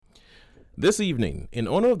This evening, in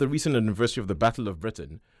honor of the recent anniversary of the Battle of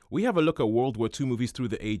Britain, we have a look at World War II movies through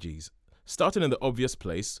the ages. Starting in the obvious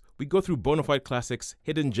place, we go through bonafide classics,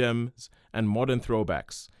 hidden gems, and modern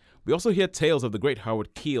throwbacks. We also hear tales of the great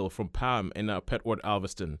Howard Keel from Pam in our pet ward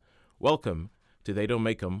Alverstone. Welcome to They Don't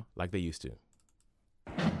Make 'Em Like They Used to.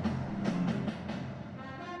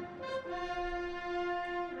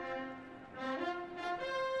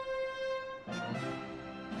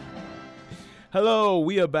 Hello,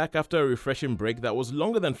 we are back after a refreshing break that was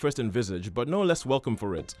longer than first envisaged, but no less welcome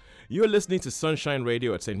for it. You're listening to Sunshine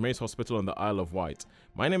Radio at St. Mary's Hospital on the Isle of Wight.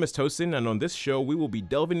 My name is Tosin, and on this show, we will be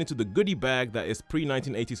delving into the goodie bag that is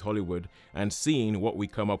pre-1980s Hollywood and seeing what we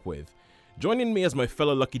come up with. Joining me as my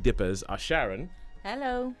fellow Lucky Dippers are Sharon.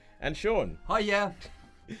 Hello. And Sean. Hiya.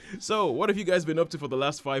 So, what have you guys been up to for the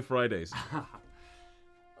last 5 Fridays?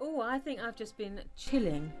 Oh, I think I've just been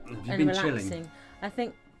chilling Have you and been relaxing. chilling? I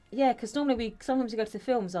think, yeah, because normally sometimes we go to the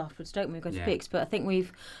films afterwards, don't we? We go to Pix, but I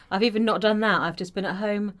think I've even not done that. I've just been at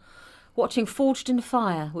home watching Forged in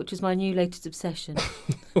Fire, which is my new latest obsession.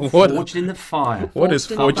 What? Forged in the Fire. What is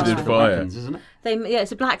Forged in Fire? Weapons, isn't it?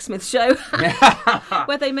 It's a blacksmith show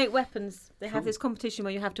where they make weapons. They have this competition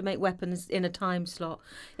where you have to make weapons in a time slot.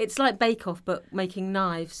 It's like Bake Off, but making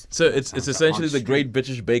knives. So it's essentially the Great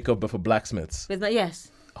British Bake Off, but for blacksmiths.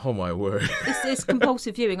 Yes. Oh my word. It's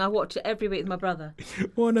compulsive viewing. I watch it every week with my brother.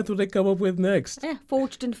 What will they come up with next? Yeah,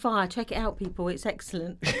 Forged in Fire. Check it out, people. It's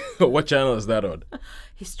excellent. What channel is that on?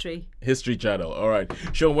 History Channel. All right.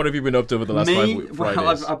 Sean, what have you been up to over the last 5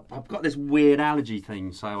 Fridays? Well, I've got this weird allergy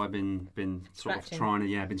thing, so I've been sort of trying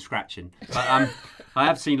to, been scratching. But I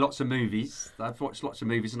have seen lots of movies. I've watched lots of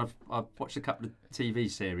movies, and I've watched a couple of TV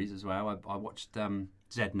series as well. I watched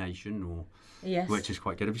Z Nation, which is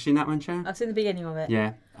quite good. Have you seen that one, Sharon? I've seen the beginning of it.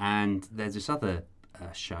 Yeah, and there's this other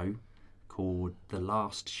show called The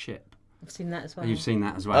Last Ship. I've seen that as well. You've seen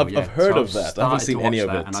that as well. I've heard of that. I haven't seen any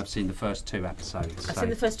of it. And I've seen the first 2 episodes. I've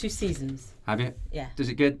seen the first 2 seasons. Have you? Yeah. Does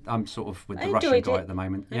it good? I'm sort of with the I Russian enjoyed guy it. at the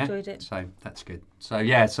moment. I Yeah. enjoyed it. So that's good. So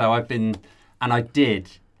I've been, and I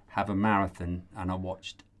did have a marathon, and I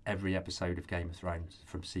watched every episode of Game of Thrones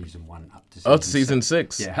from season 1 up to season 6. Oh, to season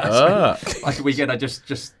 6. Yeah. Like a weekend, I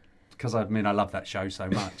just because I love that show so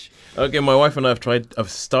much. Okay, my wife and I have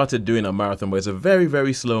started doing a marathon, but it's a very,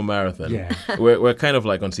 very slow marathon. Yeah. We're kind of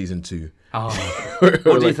like on season 2. Oh.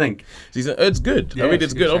 What do you think? It's good. Yeah, I mean,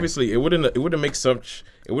 it's a good. show. Obviously, it wouldn't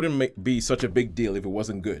be such a big deal if it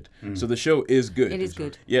wasn't good. So the show is good. It is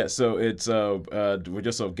good. Yeah. So it's we're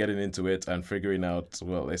just sort of getting into it and figuring out,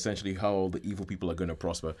 well, essentially how all the evil people are going to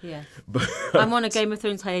prosper. Yeah. But I'm on a Game of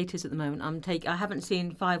Thrones hiatus at the moment. I haven't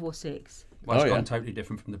seen 5 or 6. Well, it's gone totally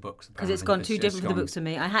different from the books. Because it's gone too different from the books for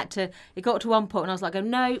me. It got to one point and I was like,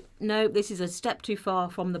 no, this is a step too far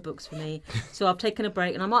from the books for me. So I've taken a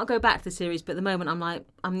break and I might go back to the series, but at the moment I'm like,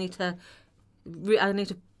 I need to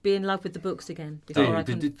be in love with the books again.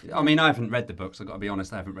 I mean, I haven't read the books. I've got to be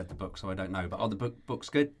honest, I haven't read the books, so I don't know. But are the books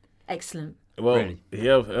good? Excellent. Well, Really?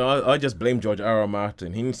 yeah, I just blame George R. R.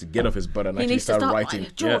 Martin. He needs to get off his butt and actually start writing.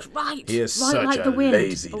 George, write. He is write such like a the wind.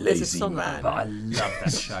 lazy man. But I love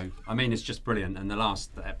that show. I mean, it's just brilliant. And the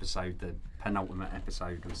last episode, the penultimate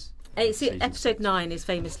episode was... Episode 9 is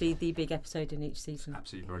famously the big episode in each season.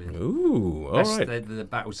 Absolutely brilliant. Ooh, all right. The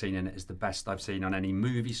battle scene in it is the best I've seen on any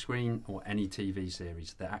movie screen or any TV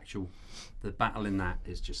series. The battle in that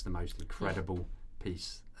is just the most incredible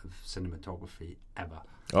piece of cinematography ever.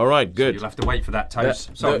 All right, So good. you'll have to wait for that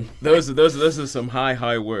toast. Sorry. Those are some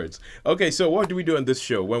high words. Okay, so what do we do on this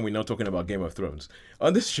show when we're not talking about Game of Thrones?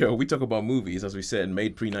 On this show, we talk about movies, as we said,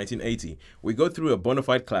 made pre-1980. We go through a bona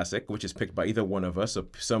fide classic, which is picked by either one of us or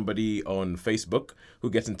somebody on Facebook who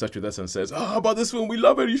gets in touch with us and says, how about this film? We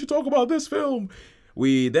love it. You should talk about this film.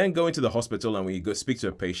 We then go into the hospital and we go speak to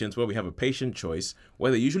a patient where we have a patient choice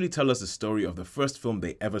where they usually tell us the story of the first film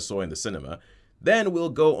they ever saw in the cinema. Then we'll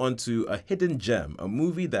go on to a hidden gem, a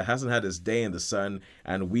movie that hasn't had its day in the sun,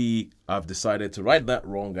 and we have decided to right that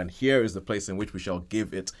wrong, and here is the place in which we shall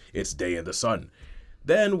give it its day in the sun.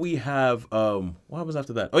 Then we have, what happens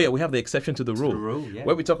after that? Oh yeah, we have the exception to the rule,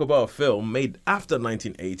 where we talk about a film made after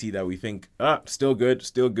 1980 that we think, still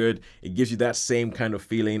good. It gives you that same kind of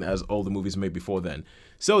feeling as all the movies made before then.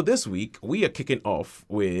 So this week, we are kicking off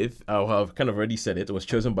with, I've kind of already said it was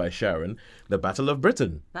chosen by Sharon, the Battle of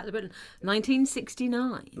Britain. Battle of Britain,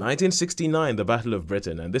 1969. 1969, the Battle of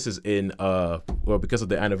Britain. And this is because of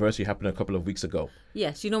the anniversary happened a couple of weeks ago.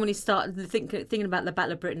 Yes, you normally start thinking about the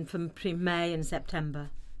Battle of Britain from between May and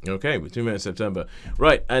September. Okay, between May and September.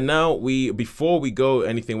 Right, and now before we go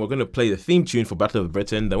anything, we're going to play the theme tune for Battle of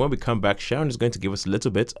Britain. Then when we come back, Sharon is going to give us a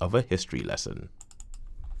little bit of a history lesson.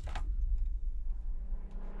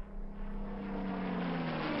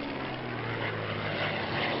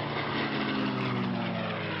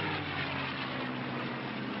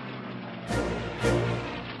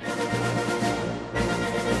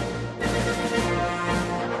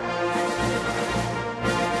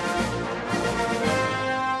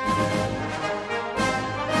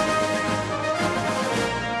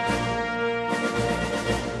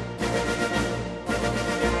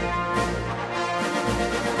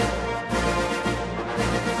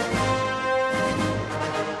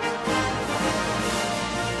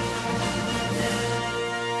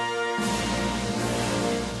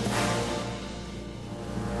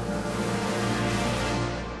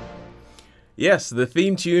 Yes, the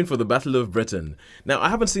theme tune for the Battle of Britain. Now, I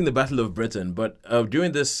haven't seen the Battle of Britain, but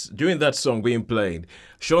during that song being played,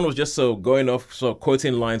 Sean was just going off,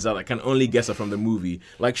 quoting lines that I can only guess are from the movie,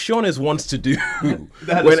 like Sean wants to do.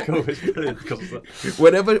 That is cool. It's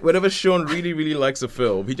brilliant. Whenever Sean really, really likes a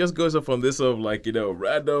film, he just goes off on this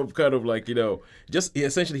random kind of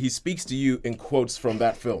essentially he speaks to you in quotes from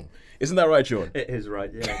that film. Isn't that right, Sean? It is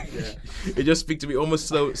right, yeah. It just speaks to me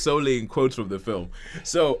almost solely in quotes from the film.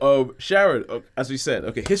 So, Sharon, as we said,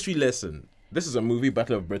 okay, history lesson. This is a movie,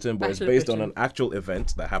 Battle of Britain, but it's based on an actual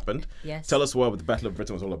event that happened. Yes. Tell us what the Battle of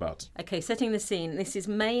Britain was all about. Okay, setting the scene. This is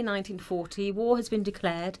May 1940. War has been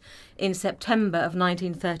declared in September of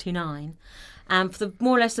 1939. And for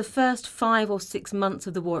more or less the first 5 or 6 months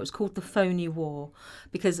of the war, it was called the Phony War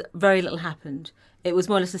because very little happened. It was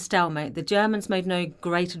more or less a stalemate. The Germans made no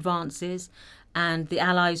great advances and the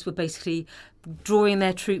Allies were basically drawing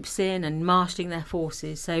their troops in and marshalling their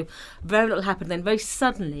forces. So very little happened. Then very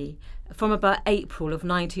suddenly, from about April of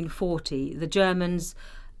 1940, the Germans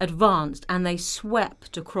advanced and they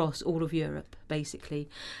swept across all of Europe, basically.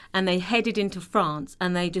 And they headed into France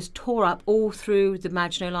and they just tore up all through the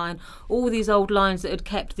Maginot Line, all these old lines that had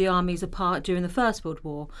kept the armies apart during the First World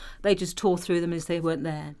War. They just tore through them as they weren't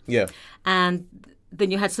there. Yeah. And then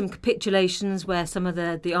you had some capitulations where some of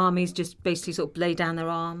the armies just basically sort of laid down their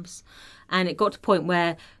arms. And it got to a point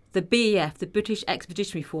where the BEF, the British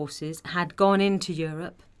Expeditionary Forces, had gone into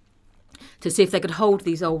Europe to see if they could hold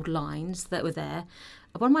these old lines that were there.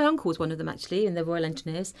 One of my uncles, one of them actually, in the Royal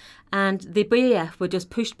Engineers, and the BEF were just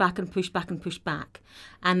pushed back and pushed back and pushed back.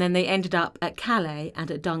 And then they ended up at Calais and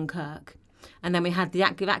at Dunkirk. And then we had the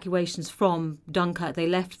evacuations from Dunkirk. They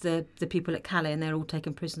left the people at Calais and they were all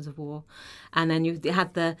taken prisoners of war. And then you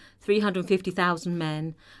had the 350,000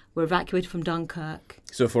 men were evacuated from Dunkirk.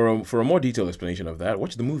 So for a more detailed explanation of that,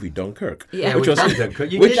 watch the movie Dunkirk. Yeah, which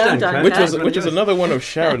is another one of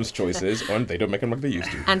Sharon's choices on They Don't Make Them Like They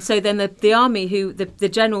Used to. And so then the army, the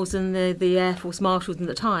generals and the Air Force marshals at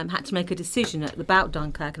the time had to make a decision about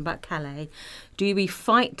Dunkirk and about Calais. Do we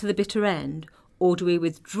fight to the bitter end or do we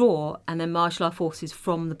withdraw and then marshal our forces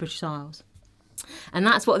from the British Isles? And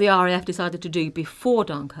that's what the RAF decided to do before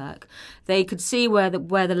Dunkirk. They could see where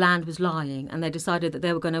the land was lying and they decided that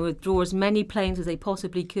they were going to withdraw as many planes as they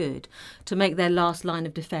possibly could to make their last line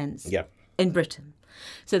of defence in Britain.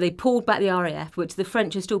 So they pulled back the RAF, which the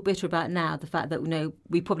French are still bitter about now, the fact that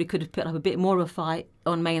we probably could have put up a bit more of a fight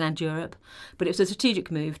on mainland Europe, but it was a strategic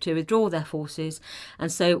move to withdraw their forces.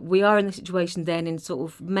 And so we are in the situation then in sort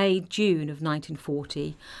of May, June of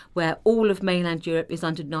 1940, where all of mainland Europe is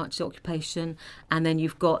under Nazi occupation, and then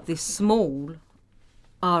you've got this small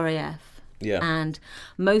RAF. Yeah. And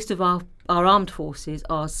most of our armed forces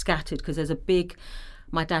are scattered because there's a big...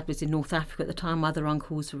 My dad was in North Africa at the time, my other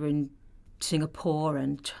uncles were in Singapore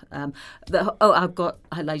and I've got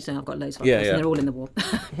loads of uncles and they're all in the war.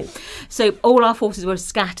 So all our forces were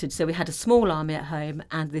scattered, so we had a small army at home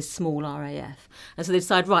and this small RAF, and so they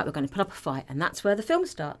decided, right, we're going to put up a fight, and that's where the film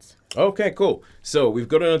starts. Okay, cool. So we've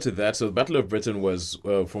gotten onto that. So the Battle of Britain was,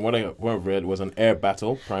 from what I've read, was an air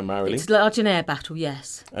battle primarily. It's large an air battle,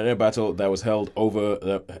 yes. An air battle that was held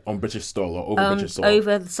over on British soil or over British soil.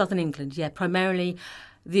 Over southern England, yeah. Primarily,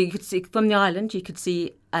 you could see from the island. You could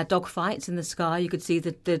see dogfights in the sky. You could see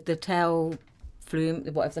the tail flume,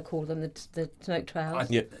 whatever they call them, the smoke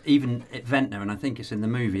trails. Even at Ventnor, and I think it's in the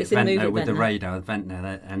movie, it's at in Ventnor with Ventnor. the radar at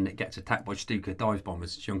Ventnor, and it gets attacked by Stuka dive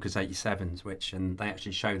bombers, Junkers 87s, and they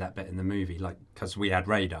actually show that bit in the movie, like because we had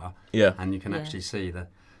radar, and you can actually see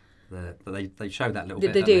they show that little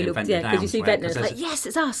bit. They do, Ventnor because you see Ventnor, it's like, there's- yes,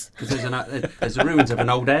 it's us. Because there's the ruins of an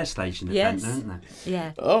old air station at Yes. Ventnor, isn't there?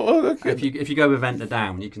 Yeah. Oh, okay. If you go with Ventnor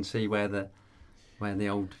down, you can see where the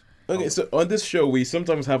old. Okay, so on this show, we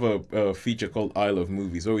sometimes have a feature called Isle of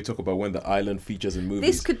Movies, where we talk about when the island features in movies.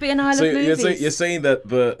 This could be an Isle so of Movies. You're saying that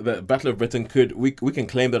the Battle of Britain we can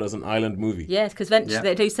claim that as an island movie. Yes, because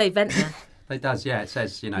they do say Ventnor. It does, yeah. It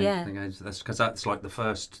says, Yeah. because that's like the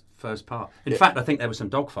first part. In fact, I think there were some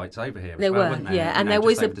dogfights over here. There were, weren't there? yeah, and You know, there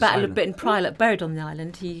was just a over the battle of Solent. Britain pilot buried on the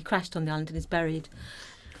island. He crashed on the island and is buried.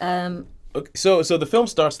 Okay, so the film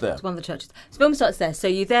starts there. It's one of the churches. The film starts there, so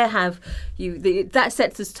you there have that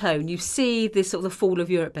sets the tone. You see this sort of the fall of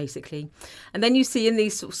Europe, basically, and then you see in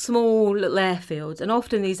these sort of small little airfields, and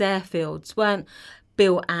often these airfields weren't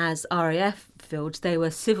built as RAF fields; they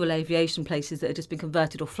were civil aviation places that had just been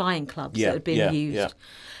converted, or flying clubs that had been used,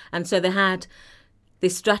 and so they had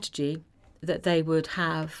this strategy that they would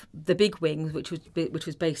have the big wings, which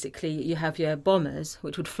was basically you have your bombers,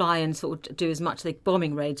 which would fly and sort of do as much like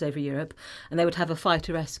bombing raids over Europe, and they would have a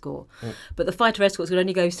fighter escort. But the fighter escorts would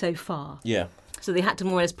only go so far. Yeah. So they had to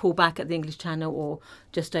more or less pull back at the English Channel or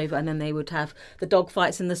just over, and then they would have the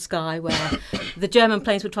dogfights in the sky where the German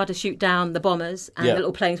planes would try to shoot down the bombers, and the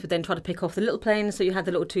little planes would then try to pick off the little planes. So you had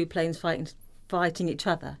the little two planes fighting each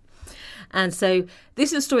other. And so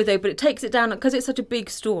this is a story, though, but it takes it down because it's such a big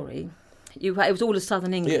story. It was all of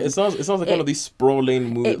southern England. Yeah, it sounds like one of these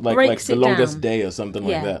sprawling movies, like The Longest Day or something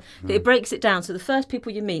like that. It breaks it down. So the first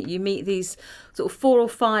people you meet these sort of 4 or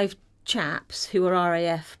 5 chaps who are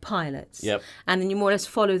RAF pilots. Yep. And then you more or less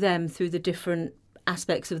follow them through the different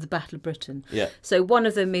aspects of the Battle of Britain. Yeah. So one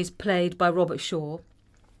of them is played by Robert Shaw.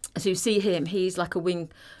 So you see him, he's like a wing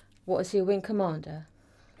commander?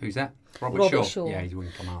 Who's that? Robert Shaw. Yeah, he's a wing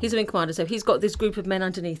commander. He's a wing commander, so he's got this group of men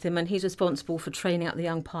underneath him, and he's responsible for training up the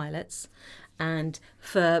young pilots and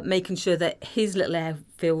for making sure that his little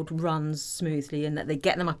airfield runs smoothly and that they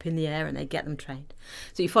get them up in the air and they get them trained.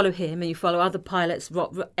 So you follow him and you follow other pilots.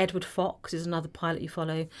 Edward Fox is another pilot you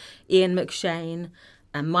follow, Ian McShane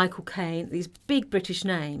and Michael Caine, these big British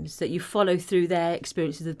names that you follow through their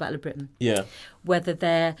experiences of the Battle of Britain. Yeah. Whether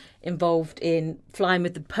they're involved in flying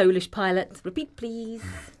with the Polish pilot, repeat please.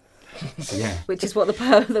 Yeah, which is what the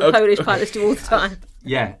Polish pilots do all the time.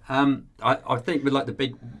 Yeah, I think with like the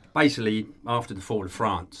big, basically after the fall of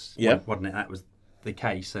France, wasn't it? That was the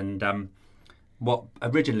case, and what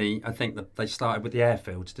originally I think that they started with the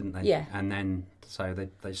airfields, didn't they? Yeah. And then so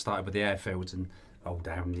they started with the airfields, and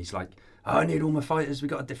Downey's like, I need all my fighters. We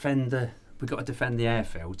got to defend the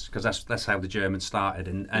airfields, because that's how the Germans started,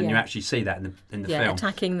 and you actually see that in the film,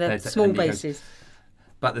 attacking the small bases.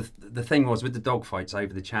 But the thing was with the dogfights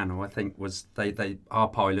over the Channel, I think was our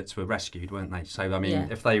pilots were rescued, weren't they? So I mean,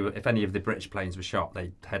 if any of the British planes were shot,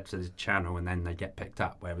 they'd head to the Channel and then they get picked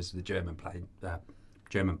up. Whereas the German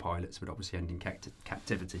pilots would obviously end in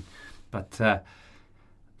captivity. But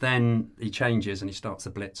then he changes and he starts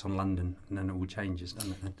the blitz on London, and then it all changes,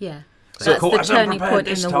 doesn't it? Yeah. So that's the turning point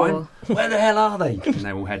in the war. Where the hell are they? And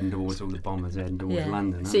they're all heading towards all the bombers heading towards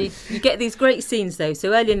London. So you get these great scenes though.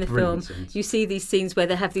 So early in the Brilliant film, scenes. you see these scenes where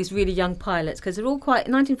they have these really young pilots, because they're all quite.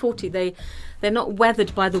 In 1940, they're not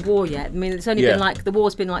weathered by the war yet. I mean, it's only been the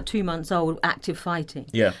war's been like 2 months old, active fighting.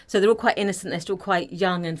 Yeah. So they're all quite innocent. They're still quite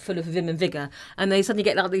young and full of vim and vigour. And they suddenly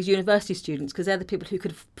get like these university students, because they're the people who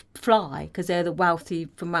could fly, because they're the wealthy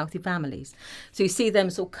families. So you see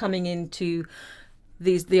them sort of coming into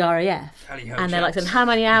the RAF, and they're like, saying, how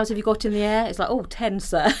many hours have you got in the air? It's like, 10,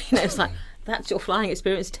 sir. It's like, that's your flying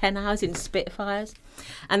experience, 10 hours in Spitfires.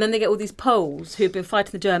 And then they get all these Poles who've been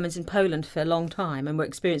fighting the Germans in Poland for a long time and were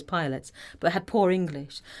experienced pilots, but had poor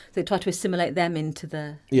English. So they try to assimilate them into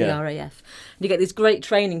the RAF. And you get these great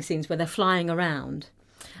training scenes where they're flying around,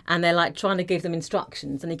 and they're like trying to give them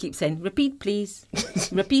instructions, and they keep saying, repeat please,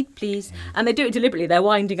 repeat please, and they do it deliberately. They're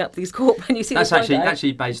winding up these corps, and you see that's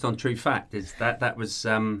actually based on true fact. Is that was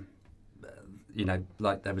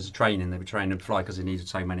like there was a training, they were training them to fly because they needed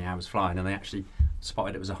so many hours flying, and they actually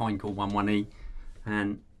spotted it was a Heinkel 11E,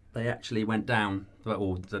 and they actually went down,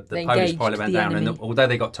 or the Polish pilot went down, and although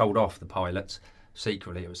they got told off, the pilots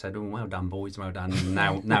secretly, it was said, well done boys, well done, and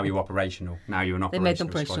now you're operational, now you're an operational. They made them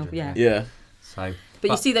operational, squadron. yeah. So,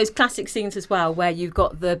 but you see those classic scenes as well, where you've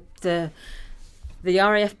got the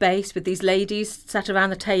RAF base with these ladies sat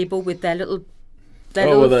around the table with their little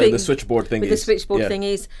the switchboard thingies. With the switchboard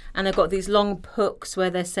thingies, and they've got these long hooks where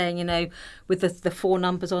they're saying, with the 4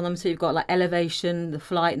 numbers on them. So you've got like elevation, the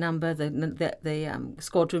flight number, the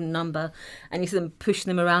squadron number, and you see them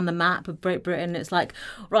pushing them around the map of Great Britain. It's like,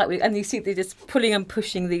 right, and you see they're just pulling and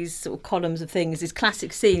pushing these sort of columns of things. This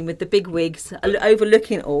classic scene with the big wigs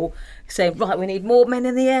overlooking it all, saying, right, we need more men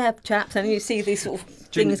in the air, chaps. And you see these sort of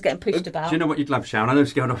things getting pushed about. Do you know what you'd love, Sharon? I know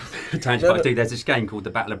it's going off a tangent, but I do. There's this game called the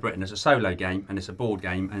Battle of Britain. It's a solo game, and it's a board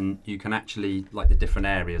game, and you can actually, like, the different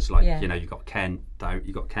areas, you've got Kent,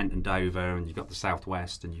 you've got Kent and Dover, and you've got the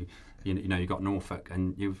southwest, and you've got Norfolk,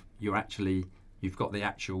 and you've got the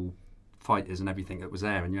actual fighters and everything that was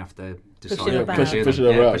there, and you have to decide push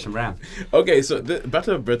them around. Okay, so the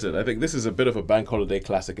Battle of Britain, I think this is a bit of a bank holiday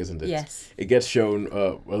classic, isn't it? Yes. It gets shown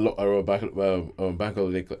a lot on bank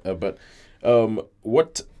holiday, but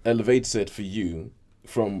what elevates it for you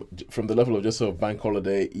from the level of just sort of bank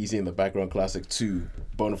holiday, easy in the background classic to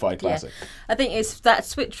bona fide classic? I think it's that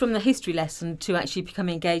switch from the history lesson to actually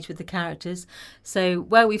becoming engaged with the characters. So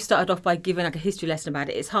where we've started off by giving like a history lesson about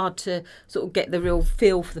it, it's hard to sort of get the real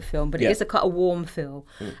feel for the film, but it is quite a warm feel,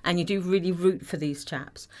 and you do really root for these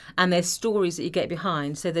chaps, and there's stories that you get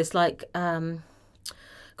behind. So there's like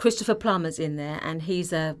Christopher Plummer's in there, and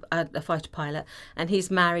he's a fighter pilot, and he's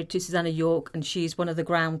married to Susanna York, and she's one of the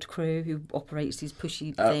ground crew who operates these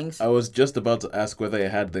pushy things. I was just about to ask whether it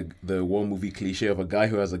had the war movie cliche of a guy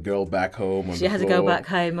who has a girl back home on She has a floor, girl back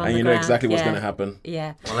home on and the you know ground. exactly what's going to happen.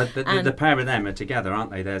 Yeah. Well, the pair of them are together, aren't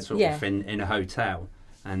they? They're sort of in a hotel,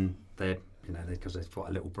 and they're because they've got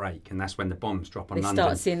a little break, and that's when the bombs drop on London. They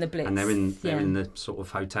start seeing the blitz, and they're in the sort of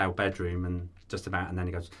hotel bedroom, and and then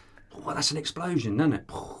he goes, "Oh, that's an explosion, isn't it?"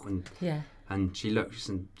 And and she looks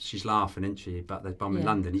and she's laughing, isn't she? But they're bombing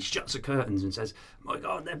London. He shuts the curtains and says, "My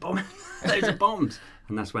God, they're bombing! Those are bombs!"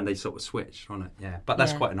 And that's when they sort of switch on it. Yeah, but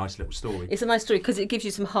that's quite a nice little story. It's a nice story because it gives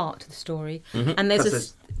you some heart to the story. Mm-hmm. And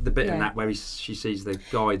there's the bit in that where she sees the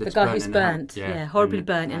guy who's burnt, horribly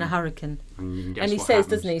burnt in a hurricane. And he says,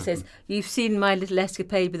 doesn't he? He says, "You've seen my little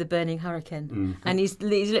escapade with a burning hurricane." Mm. And he's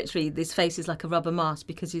literally, his face is like a rubber mask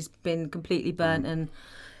because he's been completely burnt. And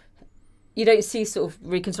you don't see sort of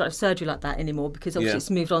reconstructive surgery like that anymore because obviously it's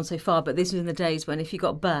moved on so far. But this was in the days when if you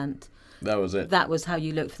got burnt, that was it. That was how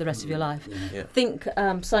you looked for the rest of your life. Yeah. Think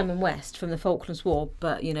Simon West from the Falklands War,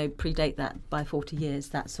 but predate that by 40 years.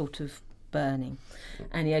 That sort of burning,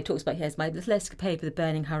 and he talks about here's my little escapade with a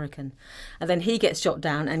burning hurricane, and then he gets shot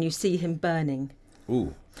down, and you see him burning.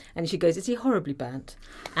 Ooh. And she goes, "Is he horribly burnt?"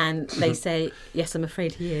 And they say, "Yes, I'm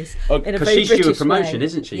afraid he is." Because she's due a promotion,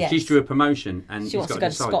 isn't she? Yes. She's due a promotion, and she wants to go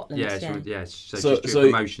to Scotland. So she's due a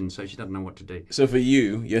promotion, so she doesn't know what to do. So for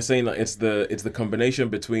you're saying that it's the combination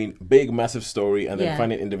between big, massive story and then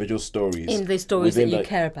finding individual stories in the stories that you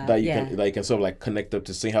care about, that you can sort of like connect up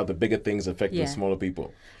to see how the bigger things affect the smaller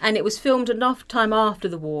people. And it was filmed enough time after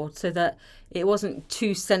the war so that it wasn't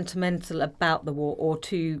too sentimental about the war or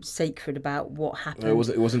too sacred about what happened.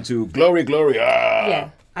 It wasn't too glory. Yeah.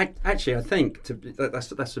 Actually, I think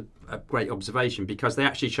that's a great observation because they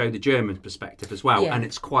actually show the German perspective as well, and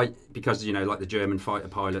it's quite because like the German fighter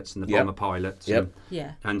pilots and the bomber pilots,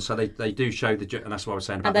 and so they do show and that's what I was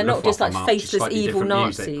saying about. And they're not just like faceless evil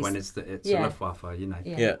Nazis when it's a Luftwaffe,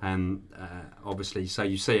 and obviously so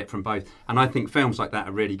you see it from both, and I think films like that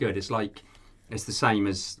are really good. It's the same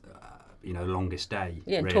as. Longest Day.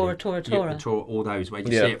 Yeah, really. Tora. All those where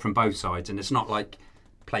you see it from both sides, and it's not like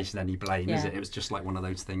placing any blame, is it? It was just like one of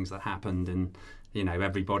those things that happened, and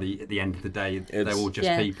everybody at the end of the day, they're all just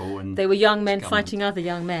people, and they were young men fighting other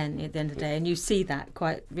young men at the end of the day, and you see that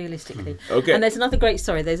quite realistically. Okay. And there's another great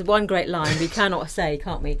story. There's one great line we cannot say,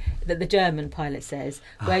 can't we? That the German pilot says,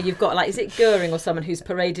 where you've got is it Goering or someone who's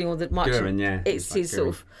parading all the marching? Goering, yeah. It's his sort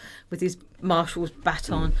of with his marshal's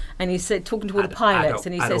baton, and he said talking to all the pilots,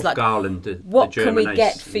 and he says Garland, what can we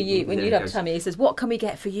get for you? When you don't tell me, he says, what can we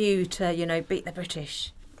get for you to beat the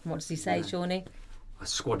British? And what does he say, Shawnee? A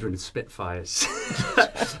squadron of Spitfires.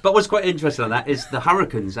 But what's quite interesting on that is the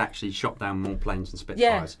Hurricanes actually shot down more planes than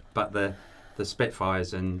Spitfires. But the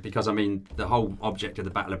Spitfires, and because the whole object of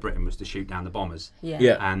the Battle of Britain was to shoot down the bombers.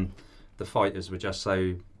 And the fighters were just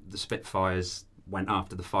so the Spitfires went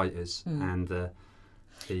after the fighters and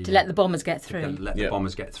to let the bombers get through. The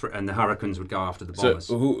bombers get through, and the Hurricanes would go after the bombers.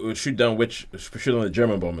 So who would shoot down the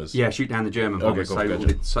German bombers? Yeah, shoot down the German bombers.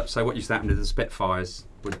 Okay, So what used to happen to the Spitfires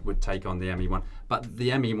would take on the ME-1. But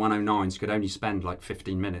the ME-109s could only spend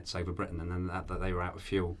 15 minutes over Britain, and then they were out of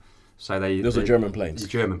fuel. So those are German planes. The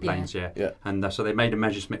German planes, yeah. And so they made a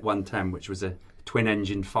Messerschmitt 110, which was a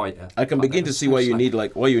twin-engine fighter. I can begin to see why you need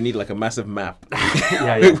a massive map.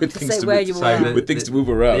 With things to move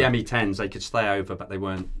around. The ME-10s they could stay over, but they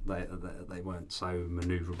weren't so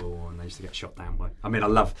manoeuvrable, and they used to get shot down by.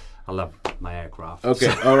 I love my aircraft.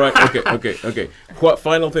 Okay, all right, okay.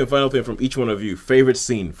 Final thing from each one of you. Favorite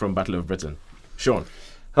scene from Battle of Britain, Sean.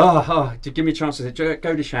 To give me a chance to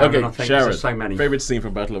go to Sharon. Okay, I think Sharon, there's so many. Favourite scene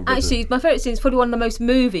from Battle of Britain? Actually, my favourite scene is probably one of the most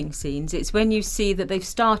moving scenes. It's when you see that they've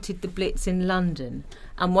started the Blitz in London,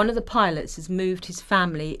 and one of the pilots has moved his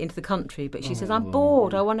family into the country, but she says, "I'm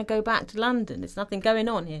bored, I want to go back to London. There's nothing going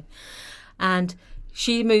on here." And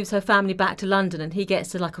she moves her family back to London, and he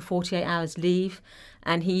gets to a 48 hours leave,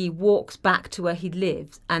 and he walks back to where he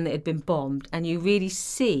lived, and it had been bombed, and you really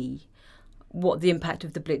see what the impact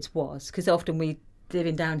of the Blitz was, because often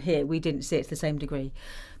living down here, we didn't see it to the same degree.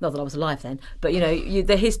 Not that I was alive then, but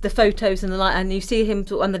the photos and the light, and you see him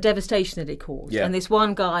and the devastation that it caused. Yeah. And this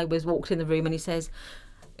one guy walked in the room, and he says,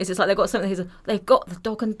 "It's just like they've got something." He says, "They've got the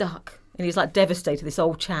dog and duck," and he's devastated. This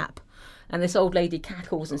old chap, and this old lady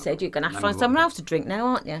cackles and said, "You're going to have to find somewhere else to drink now,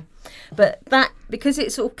 aren't you?" But that because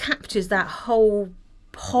it sort of captures that whole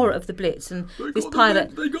horror of the Blitz, and this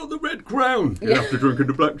pilot they got the red crown. You have to drink in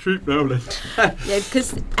the black sheep now then.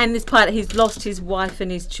 and this pilot, he's lost his wife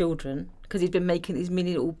and his children because he's been making these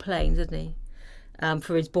mini little planes, hasn't he?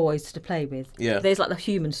 for his boys to play with. Yeah. There's like the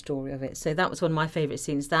human story of it. So that was one of my favourite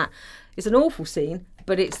scenes. That it's an awful scene,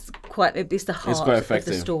 but it's the heart of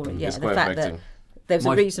the story. Yeah, the fact that there's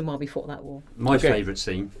a reason why we fought that war. My favourite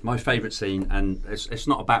scene, and it's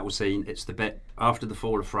not a battle scene, it's the bit after the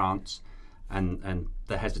fall of France and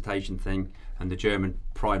the hesitation thing, and the German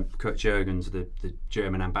Prime Kurt Jürgens, the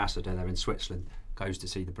German ambassador there in Switzerland, goes to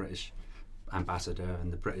see the British ambassador,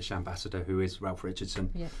 and the British ambassador, who is Ralph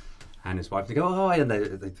Richardson, and his wife, they go, oh, and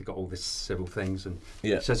they've got all this civil things, and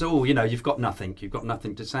says, oh, you know, you've got nothing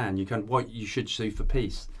to say, and you should sue for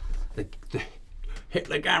peace. The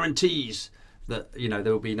Hitler guarantees that, you know,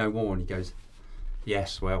 there will be no war, and he goes,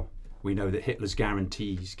 yes, well, we know that Hitler's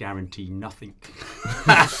guarantees guarantee nothing.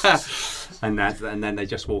 and then they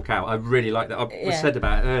just walk out. I really like that. I said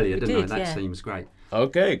about it earlier, didn't I? That scene was great.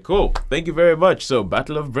 Okay, cool. Thank you very much. So,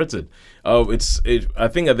 Battle of Britain. I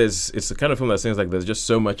think that it's the kind of film that seems like there's just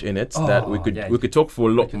so much in it that we could talk for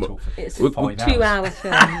a lot more. It's a 2-hour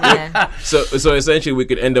film. Yeah. So essentially, we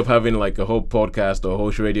could end up having like a whole podcast or a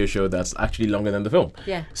whole radio show that's actually longer than the film.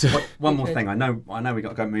 Yeah. So one more thing. I know we got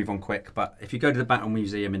to go move on quick, but if you go to the Battle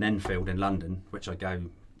Museum in Enfield in London, which I go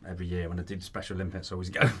every year when I do the Special Olympics, I always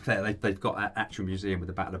go there. They've got an actual museum with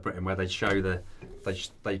the Battle of Britain where they show they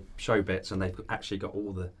show bits, and they've actually got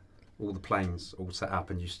all the planes all set up,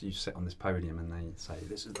 and you sit on this podium, and they say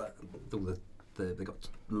this is they've got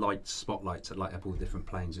spotlights that light up all the different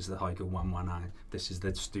planes. This is the Heigl 119. This is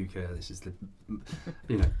the Stuka. This is the,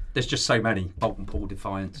 you know, there's just so many. Bolton Paul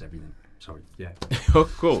Defiance, everything. Sorry, yeah. Oh,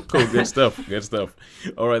 cool, good stuff.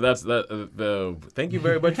 All right, that's that. Thank you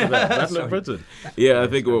very much for that. Battle of Britain. Yeah, I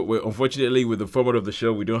think we're unfortunately with the format of the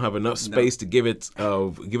show, we don't have enough space to give it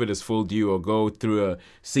its full due or go through a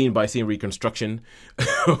scene by scene reconstruction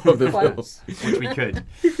of the film, which we could.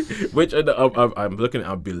 Which I'm looking at.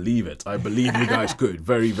 I believe you guys could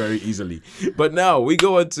very, very easily. But now we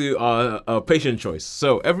go into our patient choice.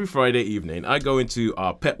 So every Friday evening, I go into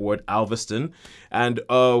our pet ward, Alverstone, and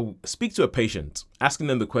speak to a patient, asking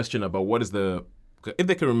them the question about if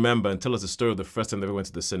they can remember and tell us the story of the first time they ever went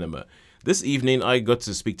to the cinema. This evening, I got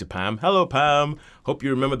to speak to Pam. Hello, Pam. Hope you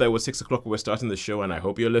remember that it was 6 o'clock when we're starting the show, and I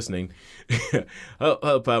hope you're listening.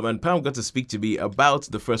 Hello, Pam. And Pam got to speak to me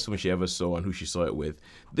about the first film she ever saw and who she saw it with.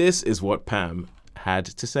 This is what Pam had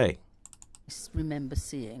to say. I remember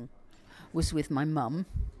seeing was with my mum,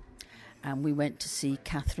 and we went to see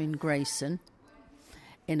Catherine Grayson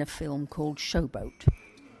in a film called Showboat,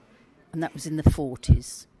 and that was in the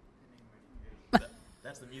 40s.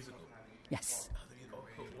 That's the musical? Yes.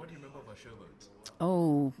 What do you remember about Showboat?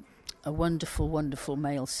 Oh, a wonderful, wonderful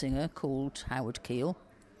male singer called Howard Keel.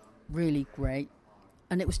 Really great.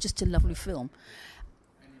 And it was just a lovely film.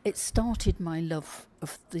 It started my love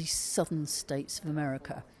of the southern states of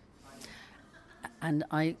America. And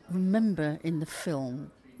I remember in the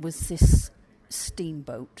film was this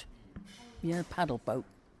steamboat, paddle boat.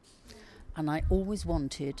 And I always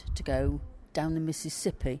wanted to go down the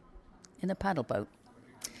Mississippi in a paddle boat.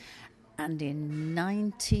 And in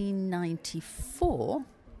 1994,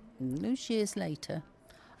 those years later,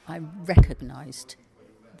 I recognised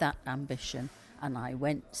that ambition, and I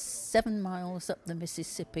went 7 miles up the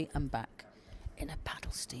Mississippi and back in a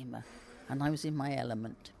paddle steamer, and I was in my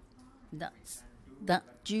element. That's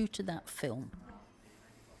due to that film.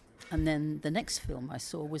 And then the next film I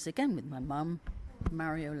saw was again with my mum,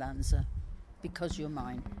 Mario Lanza, Because You're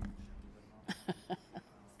Mine.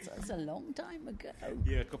 So it's a long time ago.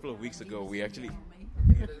 Yeah, a couple of weeks ago we actually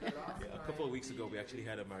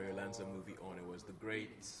had a Mario Lanza movie on. It was the Great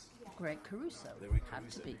Caruso. Had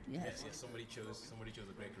to be, yes. Yes. Somebody chose the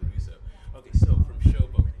Great Caruso. Okay, so from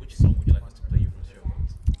Showboat, which song would you like us to play you from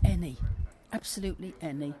Showboat? Any, absolutely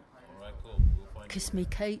any. All right, cool. We'll find Kiss Me,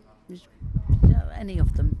 Kate. Any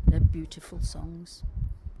of them. They're beautiful songs,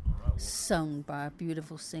 sung by a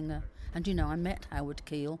beautiful singer. And I met Howard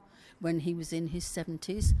Keel when he was in his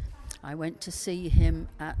 70s. I went to see him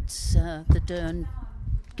at the Dern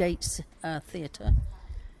Gates Theatre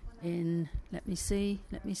in, let me see,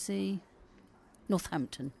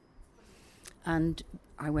 Northampton. And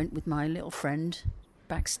I went with my little friend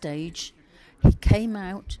backstage. He came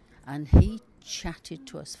out and he chatted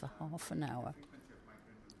to us for half an hour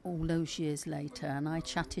all those years later, and I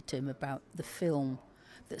chatted to him about the film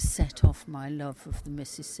that set off my love of the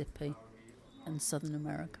Mississippi and Southern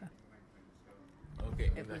America. Okay,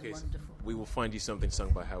 in that case, wonderful. We will find you something sung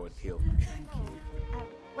by Howard Keel. Thank you.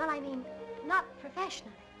 Well, I mean, not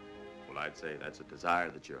professionally. Well, I'd say that's a desire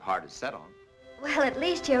that your heart is set on. Well, at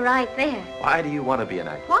least you're right there. Why do you want to be an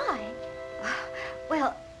actor? Why?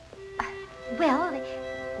 Well,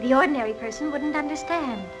 the ordinary person wouldn't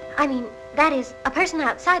understand. I mean, that is, a person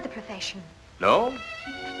outside the profession. No?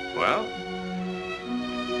 Well,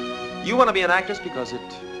 you want to be an actress because it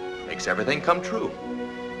makes everything come true.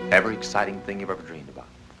 Every exciting thing you've ever dreamed about.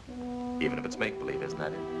 Even if it's make-believe, isn't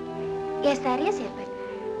that it? Yes, that is it, but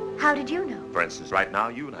how did you know? For instance, right now,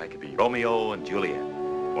 you and I could be Romeo and Juliet.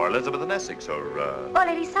 Or Elizabeth and Essex, or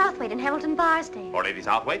Lady Southwaite and Hamilton Barsdale. Or Lady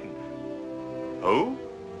Southwaite and... Who?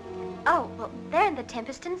 Oh, well, they're in The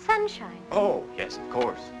Tempest and Sunshine. Oh, yes, of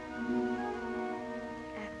course.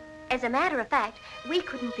 As a matter of fact, we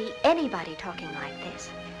couldn't be anybody talking like this.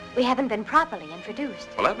 We haven't been properly introduced.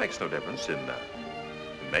 Well, that makes no difference in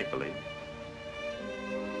make-believe.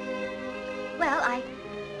 Well,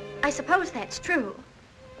 I suppose that's true.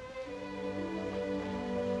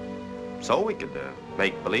 So we could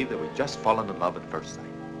make believe that we'd just fallen in love at first sight.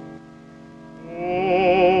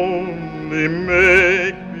 Only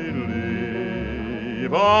make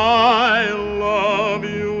believe I love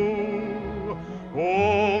you.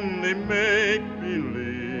 Only make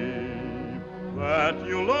believe that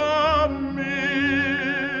you love me.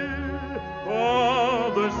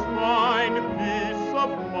 Others find peace of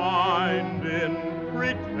mind in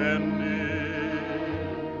pretending.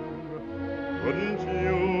 Couldn't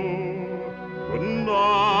you? Couldn't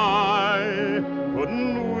I?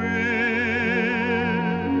 Couldn't we?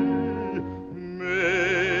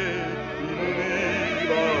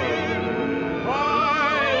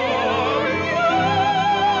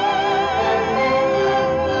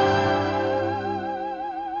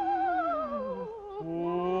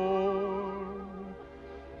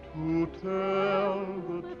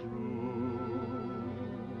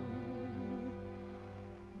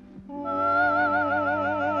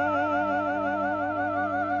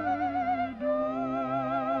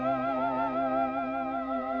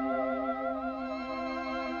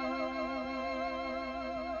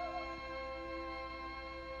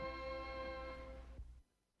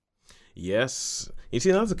 Yes. You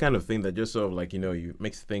see, that's the kind of thing that just sort of like, you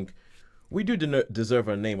makes you think, we do deserve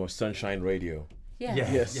our name of Sunshine Radio. Yeah.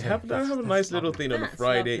 Yes. Have a nice little thing on a That's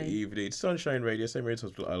Friday lovely. evening. Sunshine Radio, St. Mary's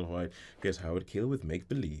Hospital, Isle of Wight. Here's Howard Keel with Make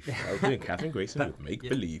Believe. Alvin and Catherine Grayson with Make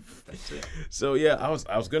Believe. So yeah, I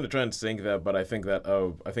was going to try and sing that, but I think that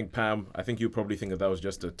Pam, I think you probably think that was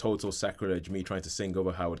just a total sacrilege, me trying to sing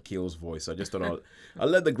over Howard Keel's voice. I just thought I'll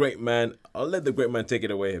let the great man take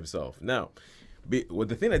it away himself. Now,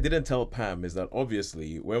 the thing I didn't tell Pam is that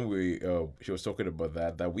obviously when she was talking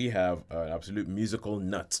about that we have an absolute musical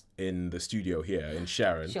nut in the studio here in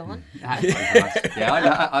Sharon. Sean?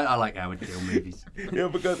 Yeah, I like Howard Keel movies. Yeah,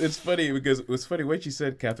 because it was funny when she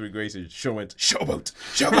said Catherine Grayson, she went Showboat,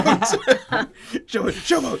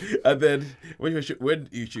 Showboat, and then when she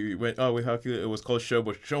went with Howard Keel, it was called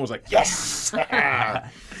Showboat. Sean was like yes,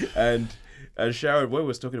 And Sharon, when we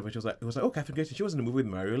was talking about, it was like, oh, Catherine Grayson, she was in a movie with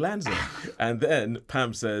Mario Lanza. And then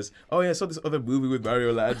Pam says, oh yeah, I saw this other movie with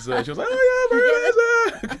Mario Lanza. And she was like, oh yeah, Mario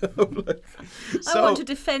Lanza. I want to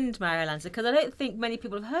defend Mario Lanza because I don't think many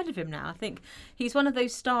people have heard of him now. I think he's one of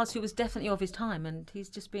those stars who was definitely of his time, and he's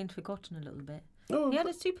just been forgotten a little bit. Oh, he had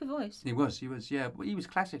a super voice. He was, yeah. Well, he was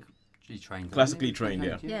classically trained. Classically trained,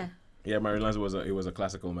 yeah. Yeah. Yeah, Mario Lanza was a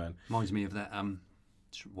classical man. Reminds me of that.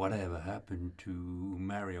 Whatever happened to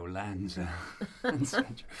Mario Lanza?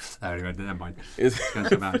 Anyway, never mind. It's a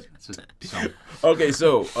song. Okay,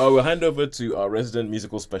 so we'll hand over to our resident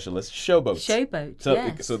musical specialist, Showboat. Showboat,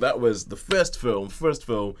 yes. So that was the first film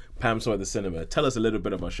Pam saw at the cinema. Tell us a little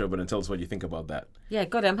bit about Showboat and tell us what you think about that. Yeah,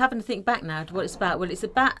 God, I'm having to think back now to what it's about. Well, it's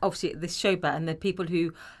about, obviously, this Showboat and the people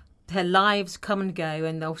who their lives come and go,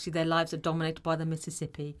 and obviously their lives are dominated by the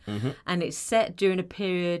Mississippi. Mm-hmm. And it's set during a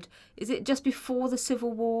period, is it just before the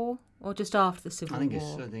Civil War or just after the Civil War?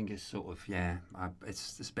 I think it's sort of,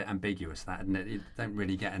 it's a bit ambiguous, that, isn't it? You don't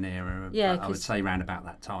really get an era of, yeah, I would say around about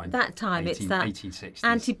that time. It's that 1860s.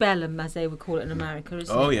 Antebellum, as they would call it in America,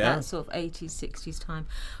 isn't it? Oh, yeah. That sort of 80s, 60s time,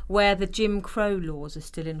 where the Jim Crow laws are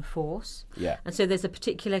still in force. Yeah. And so there's a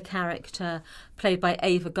particular character played by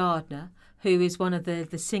Ava Gardner, who is one of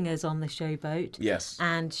the singers on the Showboat. Yes.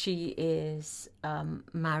 And she is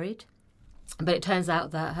married. But it turns out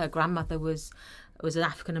that her grandmother was an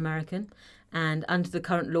African American, and under the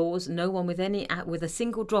current laws, no one with a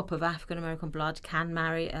single drop of African American blood can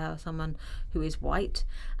marry someone who is white.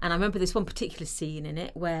 And I remember this one particular scene in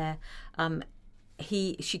it where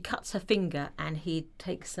she cuts her finger and he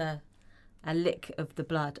takes a lick of the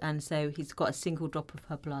blood, and so he's got a single drop of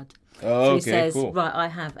her blood. Oh, so he okay, says, cool. Right, I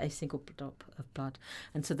have a single drop of blood.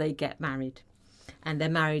 And so they get married. And their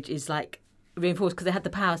marriage is like reinforced because they had the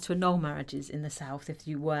powers to annul marriages in the South if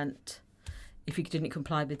you weren't if you didn't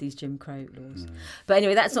comply with these Jim Crow laws. But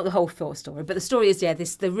anyway, that's not the whole story. But the story is,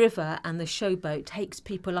 the river and the showboat takes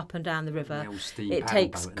people up and down the river. It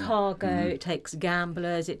takes cargo, it takes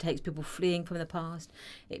gamblers, it takes people fleeing from the past,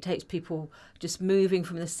 it takes people just moving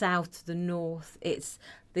from the south to the north. It's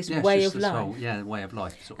this way of life. Way of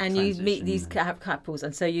life. Sort of and transition. you meet these couples,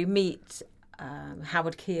 and so you meet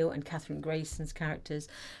Howard Keel and Catherine Grayson's characters,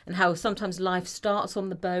 and how sometimes life starts on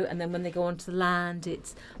the boat, and then when they go onto the land,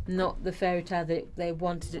 it's not the fairy tale that they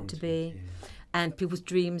wanted it to be. And people's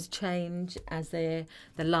dreams change as their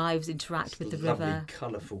lives interact with the river,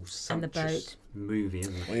 colourful, and the boat. Movie,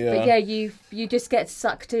 isn't it? Yeah. But you just get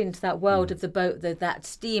sucked into that world of the boat, that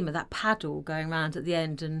steamer, that paddle going around at the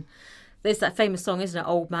end, and there's that famous song, isn't it,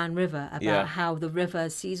 Old Man River, about how the river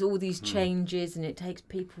sees all these changes and it takes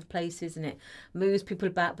people places and it moves people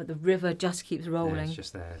about, but the river just keeps rolling. Yeah, it's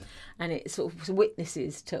just there. And it sort of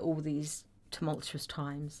witnesses to all these tumultuous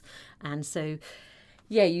times. And so,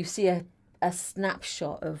 you see a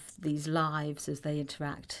snapshot of these lives as they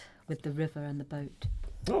interact with the river and the boat.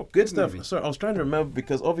 Oh, good stuff. Sorry, I was trying to remember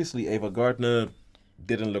because obviously Ava Gardner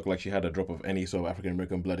didn't look like she had a drop of any sort of African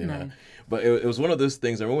American blood in her. But it was one of those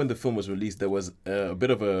things. I remember when the film was released, there was a bit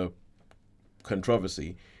of a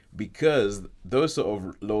controversy because those sort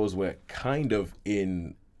of laws were kind of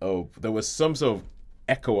there was some sort of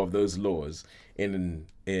echo of those laws in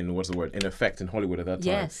effect in Hollywood at that time.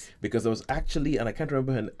 Yes. Because there was actually, and I can't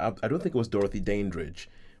remember her, I don't think it was Dorothy Dandridge,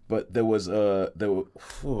 but there was was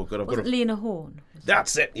it Lena Horne?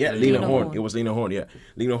 That's it. Yeah, Lena Horne. It was Lena Horne. Yeah,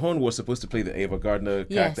 Lena Horne was supposed to play the Ava Gardner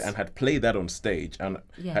character and had played that on stage and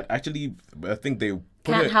had actually, I think they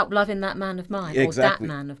Can't Help Loving That Man of Mine, or That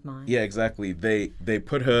Man of Mine. Yeah, exactly. They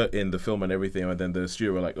put her in the film and everything, and then the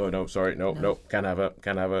studio were like, "Oh no, sorry, no, can't have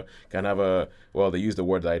her." Well, they used the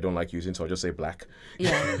word that I don't like using, so I'll just say black.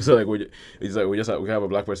 Yeah. So we have a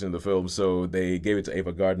black person in the film, so they gave it to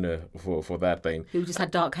Ava Gardner for that thing. Who just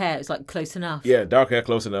had dark hair? It's like close enough. Yeah, dark hair,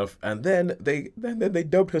 close enough, and then they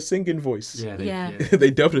dubbed her singing voice. Yeah. They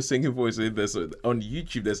dubbed her singing voice in this on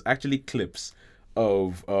YouTube. There's actually clips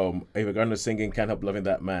of Ava Gardner singing "Can't Help Loving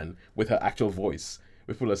That Man" with her actual voice.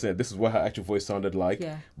 People are saying this is what her actual voice sounded like,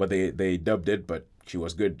 but they dubbed it. But she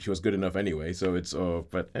was good. She was good enough anyway. So it's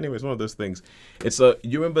but anyway, it's one of those things. It's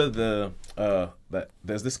you remember that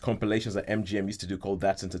there's this compilations that MGM used to do called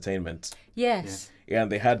That's Entertainment. Yes. Yeah,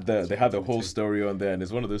 and they had the whole story on there, and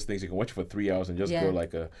it's one of those things you can watch for 3 hours and just go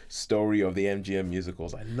like a story of the MGM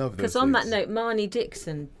musicals. I love those. Because on that note, Marnie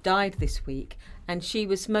Dixon died this week, and she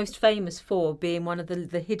was most famous for being one of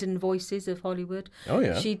the hidden voices of Hollywood. Oh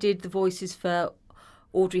yeah. She did the voices for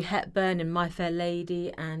Audrey Hepburn in My Fair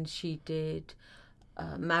Lady, and she did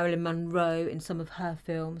Marilyn Monroe in some of her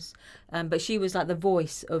films, but she was like the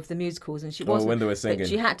voice of the musicals, and she wasn't. When they were singing,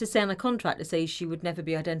 she had to sign a contract to say she would never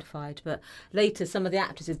be identified. But later, some of the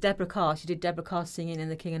actresses, Deborah Carr, she did Deborah Carr singing in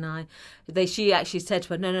The King and I. She actually said to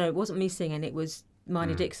her, "No, it wasn't me singing. It was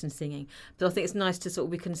Marnie Dixon singing." But I think it's nice to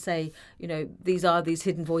we can say, these are these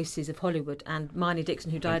hidden voices of Hollywood, and Marnie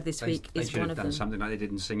Dixon, who died this week, is one of them. They should have done something like they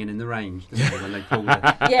did in Singing in the Rain, when they pulled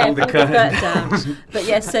the, pulled the curtain down. But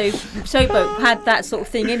so Showboat had that sort of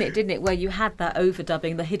thing in it, didn't it, where you had that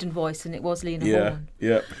overdubbing, the hidden voice, and it was Lena Horne.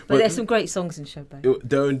 Yeah. But there's some great songs in Showboat.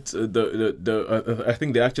 I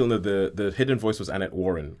think the actual the hidden voice was Annette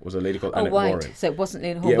Warren. Was a lady called Annette Warren. So it wasn't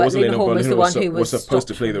Lena Horne. Yeah, but Lena Horne was the one who was supposed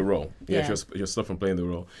to play the role. Yeah, she was stopped from playing the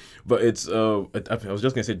role. But it's I was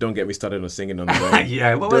just gonna say, don't get me started on Singing on the Rain.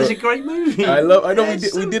 Yeah, well, it's a great movie. I know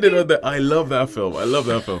we did it on the. I love that film.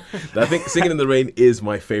 I think Singing in the Rain is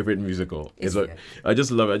my favorite musical. I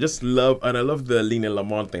just love it. And I love the Lena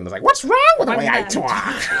Lamont thing. It's like, what's wrong with the way I talk?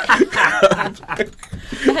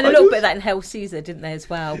 They had a little bit of that in Hail Caesar, didn't they, as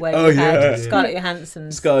well? Where you had Scarlett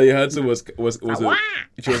Johansson. Scarlett Johansson was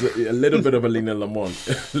a little bit of a Lena Lamont.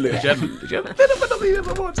 she had a little bit of Lena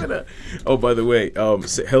Lamont in her. Oh, by the way,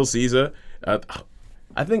 Hail Caesar.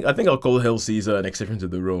 I think I'll call Hail Caesar an exception to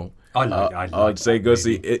the rule. I'd say go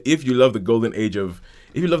see if you love the golden age of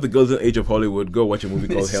Hollywood, go watch a movie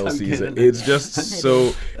called Hail Caesar. It's just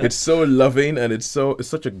it's so loving, and it's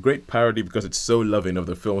such a great parody because it's so loving of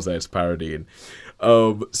the films that it's parodying.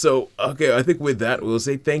 I think with that we'll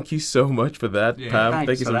say thank you so much for that, Pam.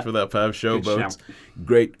 Thank you so much for that, Pam. Showboat.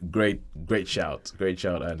 Great shout.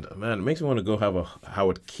 And man, it makes me want to go have a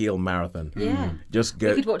Howard Keel marathon. Yeah. You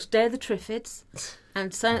could watch Dare the Triffids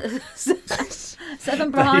and Seven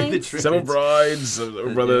Brides. Seven Brides,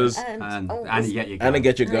 Brothers. And you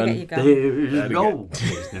and get your gun. There we go.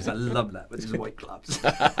 Business. I love that with his white gloves.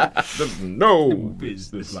 No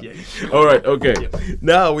business. Yeah. All right, okay.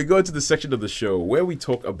 Now we go into the section of the show where we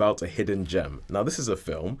talk about a hidden gem. Now, this is a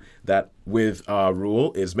film that, with our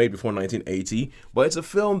rule, is made before 1980, but it's a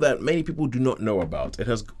film that many people do not know about. It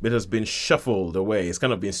has been shuffled away. It's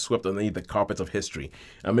kind of been swept underneath the carpet of history,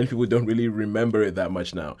 and many people don't really remember it that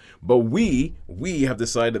much now. But we have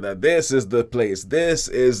decided that this is the place, this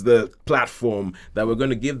is the platform that we're going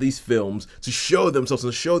to give these films to show themselves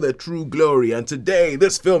and show their true glory. And today,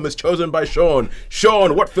 this film is chosen by Sean.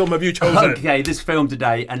 Sean, what film have you chosen? Okay, this film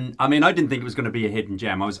today, and I mean, I didn't think it was going to be a hidden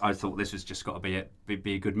gem. I thought this was just got to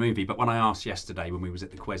be a good movie. But when I asked yesterday when we was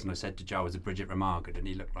at the quiz, and I said to Joe, "Was it Bridget Remagen?" and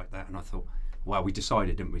he looked like that, and I thought, well, we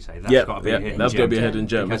decided, didn't we? Say that's got to be a hidden gem. That's got to be a hidden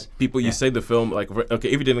gem. Because people, you say the film like, okay,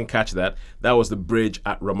 if you didn't catch that, that was The Bridge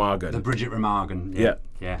at Remagen. The Bridget Remagen.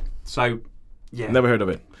 Yeah. So, yeah. Never heard of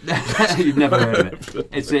it. You've never heard of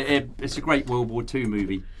it. It's a great World War II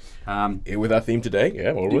movie. With our theme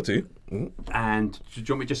today, World War II. And do you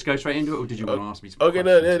want me to just go straight into it, or did you want to ask me some questions?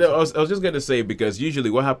 No. I was just going to say, because usually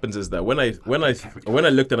what happens is that when I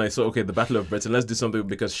looked and I saw, okay, the Battle of Britain, let's do something,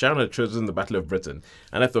 because Sharon had chosen the Battle of Britain,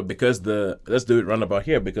 and I thought, because let's do it roundabout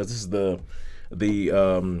here, because this is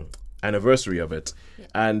the anniversary of it.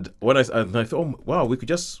 And when I thought, oh wow, we could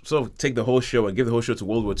just sort of take the whole show and give the whole show to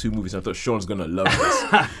World War II movies. And I thought Sean's gonna love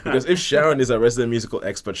this because if Sharon is a resident musical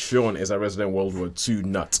expert, Sean is a resident World War II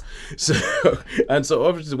nut. So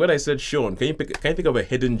obviously when I said Sean, can you think of a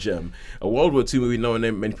hidden gem, a World War II movie no one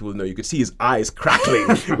many people know? You could see his eyes crackling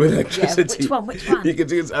with electricity. Yeah, which one? You can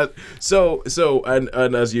see his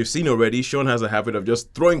and as you've seen already, Sean has a habit of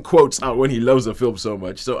just throwing quotes out when he loves a film so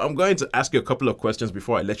much. So I'm going to ask you a couple of questions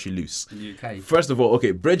before I let you loose. Okay. First of all,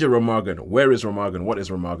 okay, Bridge of Remagen. Where is Remagen? What is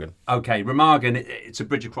Remagen? Okay, Remagen, it's a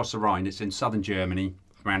bridge across the Rhine. It's in southern Germany,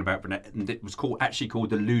 roundabout, and it was actually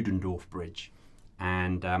called the Ludendorff Bridge.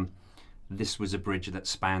 And this was a bridge that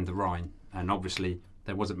spanned the Rhine. And obviously,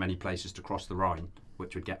 there wasn't many places to cross the Rhine,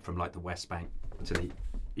 which would get from like the West Bank to the,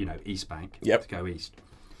 East Bank to go east.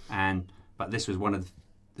 But this was one of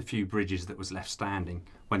the few bridges that was left standing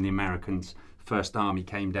when the Americans' First Army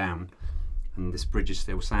came down. And this bridge is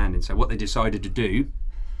still standing. So what they decided to do,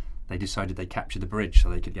 they capture the bridge so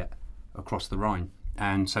they could get across the Rhine.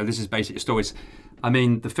 And so this is basically a story. I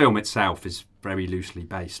mean, the film itself is very loosely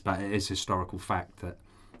based, but it is historical fact that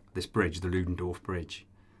this bridge, the Ludendorff Bridge,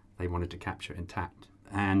 they wanted to capture it intact.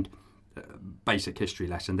 And basic history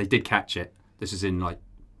lesson, they did catch it. This is in like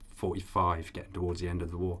 45, getting towards the end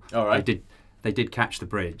of the war. All right. They did catch the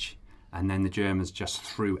bridge. And then the Germans just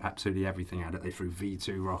threw absolutely everything at it. They threw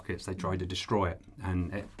V2 rockets. They tried to destroy it.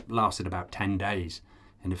 And it lasted about 10 days,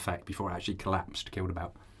 in effect, before it actually collapsed. Killed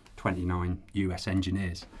about 29 US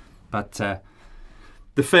engineers. But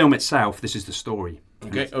the film itself, this is the story.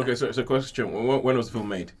 Okay. So question, when was the film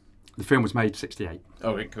made? The film was made 1968.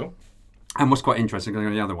 Okay, cool. And what's quite interesting, going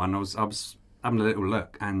on the other one, I was having a little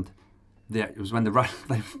look, and it was when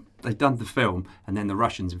they done the film, and then the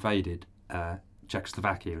Russians invaded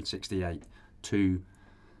Czechoslovakia in 1968 to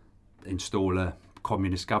install a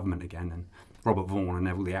communist government again, and Robert Vaughan and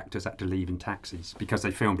all the actors had to leave in taxis because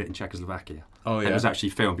they filmed it in Czechoslovakia. Oh yeah. And it was actually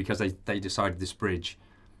filmed because they decided this bridge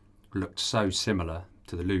looked so similar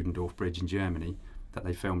to the Ludendorff Bridge in Germany that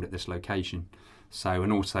they filmed at this location. So,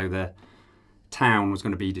 and also the town was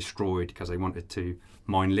going to be destroyed because they wanted to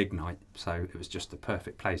mine lignite, so it was just the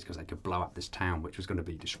perfect place because they could blow up this town which was going to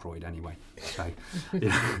be destroyed anyway. So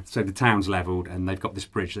so the town's levelled and they've got this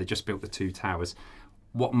bridge. They just built the two towers.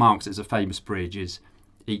 What marks it as a famous bridge is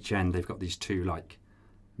each end they've got these two like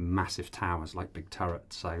massive towers, like big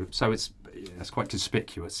turrets. So it's quite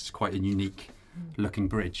conspicuous. It's quite a unique looking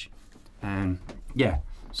bridge.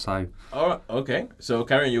 So all right, okay. So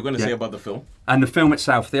Karen, you're going to say about the film? And the film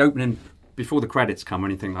itself, the opening, before the credits come or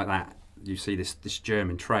anything like that, you see this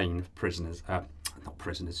German train of prisoners, not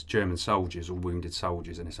prisoners, German soldiers or wounded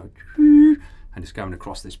soldiers, and it's like, and it's going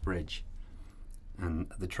across this bridge.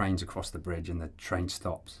 And the train's across the bridge and the train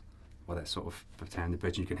stops. Well, they're sort of down the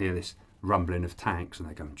bridge and you can hear this rumbling of tanks and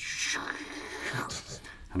they're going,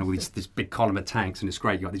 and all this big column of tanks, and it's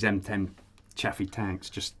great. You've got these M10 Chaffee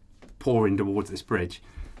tanks just pouring towards this bridge.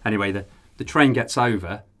 Anyway, the train gets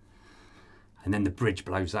over and then the bridge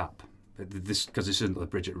blows up. Because this isn't the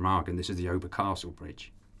bridge at Remagen, this is the Oberkassel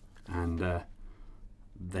Bridge. And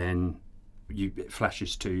then it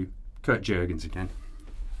flashes to Kurt Jürgens again.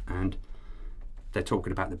 And they're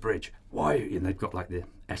talking about the bridge. Why? And they've got like the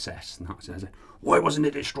SS. And that says, why wasn't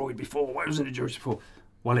it destroyed before? Why wasn't it destroyed before?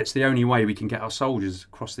 Well, it's the only way we can get our soldiers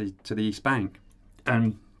across to the East Bank.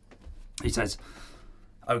 And he says,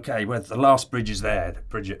 okay, well, the last bridge is there, the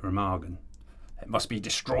bridge at Remagen. it must be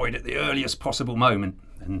destroyed at the earliest possible moment.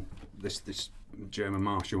 And this German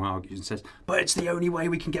marshal argues and says, but it's the only way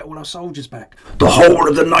we can get all our soldiers back. The whole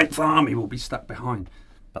of the Ninth Army will be stuck behind.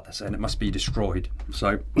 But they're saying it must be destroyed.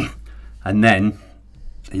 So, and then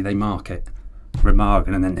they mark it,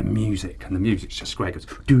 Remagen, and then the music, and the music's just great. It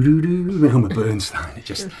goes, doo-doo-doo, Elmer Bernstein. It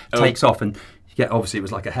just takes off, and you get, obviously it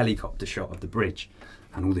was like a helicopter shot of the bridge,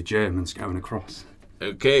 and all the Germans going across.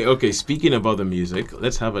 Okay. Speaking about the music,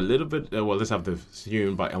 let's have a little bit. Let's have the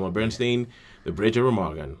tune by Elmer Bernstein, "The Bridge of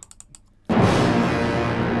Remagen."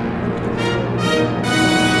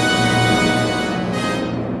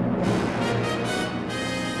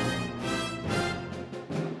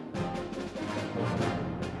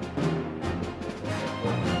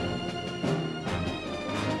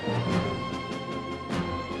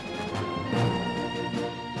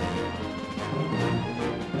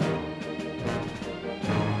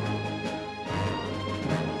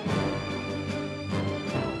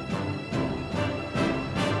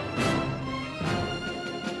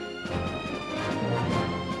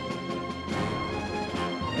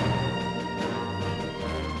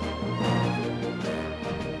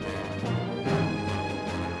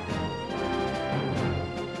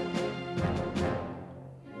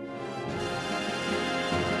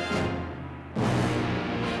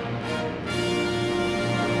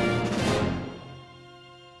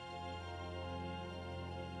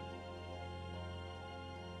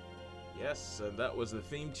 Yes, and that was the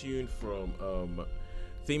theme tune from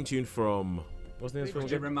what's the name of the film?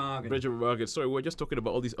 Bridge of Remagen. Bridge of Remagen. Sorry, we were just talking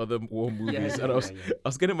about all these other war movies, and I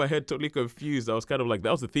was getting my head totally confused. I was kind of like,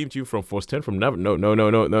 that was the theme tune from Force 10 from Never.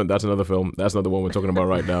 No, that's another film. That's not the one we're talking about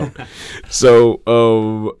right now. So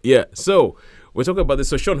we're talking about this.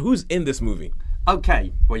 So Sean, who's in this movie?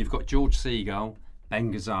 Okay, well, you've got George Segal,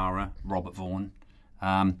 Ben Gazzara, Robert Vaughn.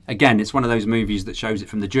 Again, it's one of those movies that shows it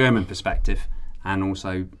from the German perspective and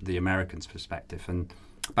also the Americans' perspective. And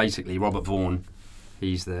basically, Robert Vaughn,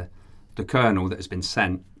 he's the colonel that has been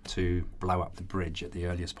sent to blow up the bridge at the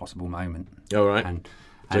earliest possible moment. All right. And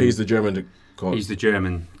he's the German. He's the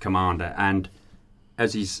German commander, and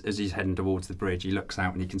as he's heading towards the bridge, he looks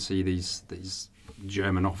out and he can see these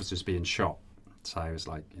German officers being shot. So it's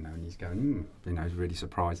like, and he's going, he's really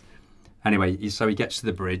surprised. Anyway, so he gets to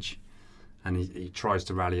the bridge, and he tries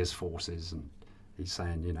to rally his forces, and he's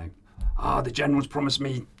saying, the generals promised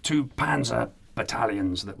me 2 Panzer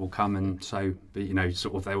battalions that will come, and so,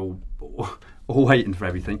 sort of they're all waiting for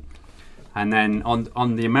everything. And then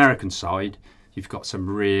on the American side, you've got some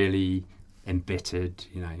really embittered,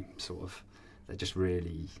 sort of, they're just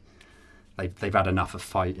really, they've had enough of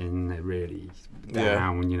fighting. They're really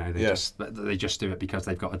down, they just do it because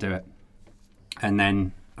they've got to do it. And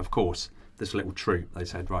then, of course, this little troop, they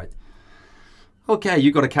said, right, okay,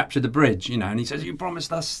 you've got to capture the bridge, and he says, you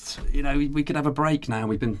promised us, we could have a break now.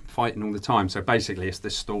 We've been fighting all the time. So basically, it's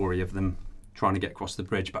this story of them trying to get across the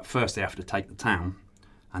bridge. But first, they have to take the town,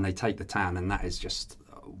 and they take the town, and that is just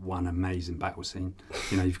one amazing battle scene.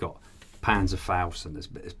 You've got Panzerfaust, and there's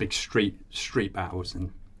big street battles,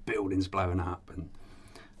 and buildings blowing up, and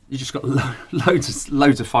you just got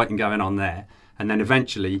loads of fighting going on there. And then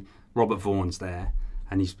eventually, Robert Vaughan's there,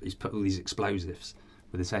 and he's put all these explosives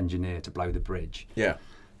with this engineer to blow the bridge. Yeah.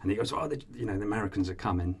 And he goes, the Americans are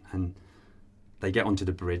coming, and they get onto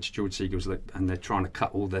the bridge. George Segal's and they're trying to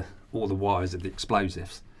cut all the wires of the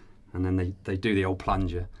explosives, and then they do the old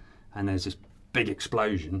plunger, and there's this big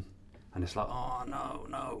explosion, and it's like, oh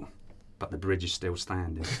no, but the bridge is still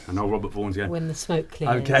standing, and old Robert Vaughan's going, when the smoke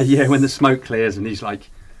clears. Okay, yeah, when the smoke clears, and he's like,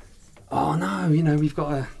 oh no, we've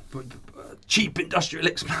got a cheap industrial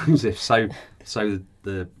explosive. So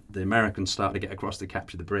the Americans start to get across to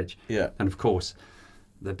capture the bridge. Yeah. And of course,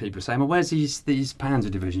 the people are saying, well, where's these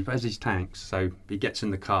Panzer divisions? Where's these tanks? So he gets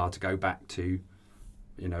in the car to go back to,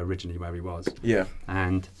 originally where he was. Yeah.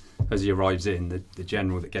 And as he arrives in, the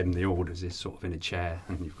general that gave him the orders is sort of in a chair,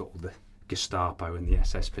 and you've got all the Gestapo and the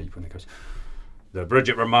SS people, and he goes, the bridge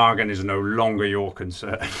at Remagen is no longer your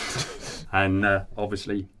concern. And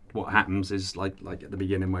obviously what happens is, like at the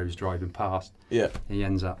beginning where he's driving past, he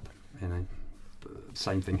ends up,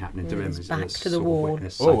 same thing happening to him. He's back to the wall.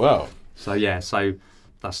 So, wow. So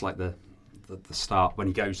that's like the start when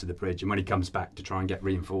he goes to the bridge, and when he comes back to try and get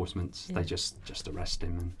reinforcements, they just arrest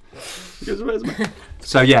him. And he goes, where's me?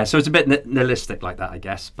 So it's a bit nihilistic like that, I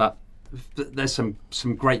guess. But there's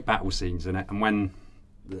some great battle scenes in it, and when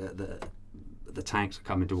the tanks are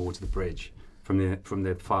coming towards the bridge from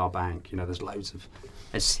the far bank, there's loads of.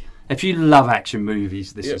 It's If you love action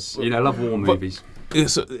movies, this is love war movies.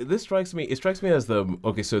 So this strikes me. It strikes me as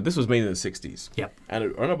So this was made in the '60s. Yep.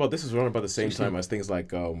 And this is around about the same time as things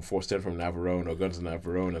like Forced Dead from Navarone or Guns of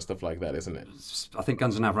Navarone and stuff like that, isn't it? I think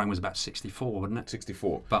Guns of Navarone was about 64, wasn't it?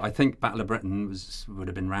 64. But I think Battle of Britain would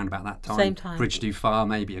have been round about that time. Same time. Bridge du Far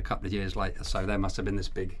maybe a couple of years later. So there must have been this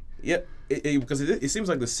big. Yeah, because it seems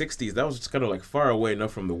like the '60s. That was just kind of like far away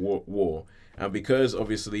enough from the war. And because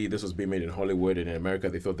obviously this was being made in Hollywood and in America,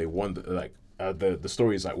 they thought they won. The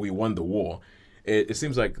story is like we won the war. It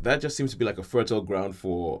seems like that just seems to be like a fertile ground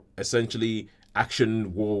for essentially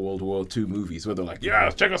action World War II movies where they're like, yeah,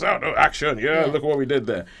 check us out, action, look what we did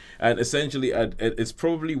there. And essentially, it's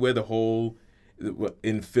probably where the whole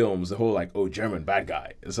in films, the whole like, German bad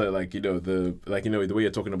guy. So like, the way you're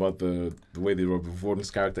talking about the way the Robert Vorden's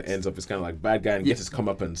character ends up is kind of like bad guy and gets his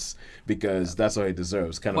comeuppance because that's what he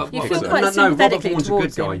deserves. You feel quite Robert Vaughan's a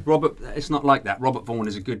good guy. him. It's not like that. Robert Vaughn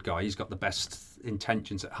is a good guy. He's got the best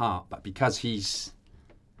intentions at heart, but because he's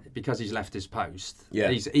left his post,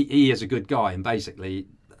 he is a good guy, and basically,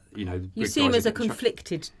 you see him as a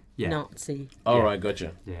conflicted Nazi. All right,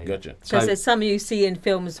 gotcha. Gotcha. Because there's some you see in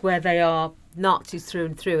films where they are Nazis through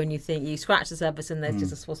and through, and you think you scratch the surface and there's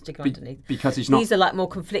just a swastika underneath. Because he's not. These are like more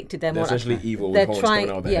conflicted. They're more essentially like, evil with horns coming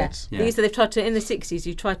out of their heads. These are they've tried to in the '60s.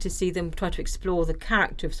 You try to see them try to explore the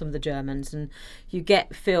character of some of the Germans, and you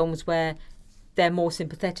get films where they're more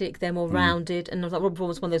sympathetic, they're more rounded, and like Robert Vaughan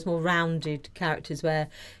was one of those more rounded characters where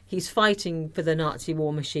he's fighting for the Nazi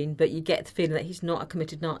war machine, but you get the feeling that he's not a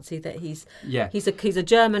committed Nazi, that he's a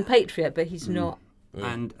German patriot, but he's not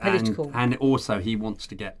political. And also he wants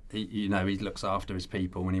to get, he looks after his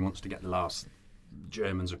people and he wants to get the last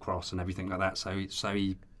Germans across and everything like that. So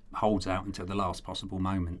he holds out until the last possible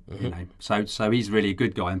moment. So he's really a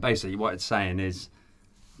good guy. And basically what it's saying is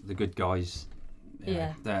the good guys,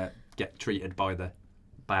 they're get treated by the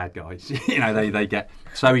bad guys. They get.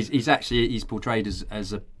 So he's portrayed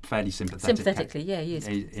as a fairly sympathetically. Yeah, he is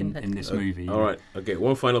in this movie. All right. Okay.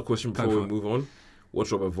 One final question before we move on. What's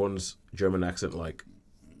Robert Vaughan's German accent like?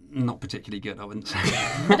 Not particularly good, I wouldn't say.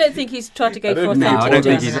 I don't think he's tried to go for authentic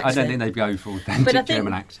I don't think they go for authentic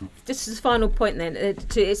German accent. This is the final point then.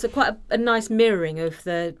 It's quite a nice mirroring of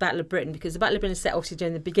the Battle of Britain, because the Battle of Britain is set obviously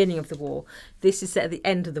during the beginning of the war. This is set at the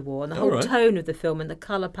end of the war, and the whole tone of the film and the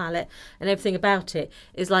colour palette and everything about it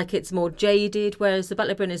is like it's more jaded, whereas the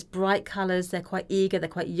Battle of Britain is bright colours. They're quite eager, they're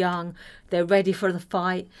quite young, they're ready for the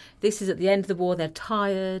fight. This is at the end of the war, they're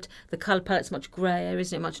tired. The colour palette's much greyer,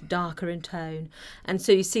 isn't it? Much darker in tone. And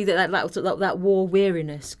so you see that war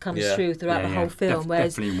weariness comes through throughout the whole film.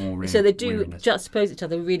 So they do juxtapose each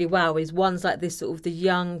other really well. Is one's like this sort of the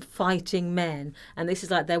young fighting men, and this is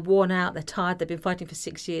like they're worn out, they're tired, they've been fighting for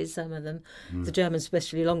 6 years, some of them, the Germans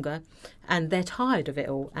especially longer, and they're tired of it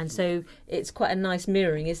all. And so it's quite a nice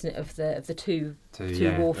mirroring, isn't it, of the two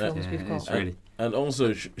war films we've got. Really. And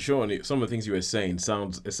also, Sean, some of the things you were saying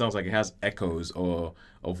sounds like it has echoes of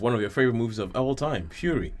one of your favorite movies of all time,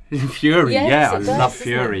 Fury. Fury, yes, I love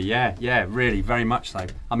Fury. Yeah, really, very much so.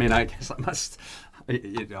 I mean, I guess I must.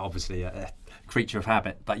 Obviously, a creature of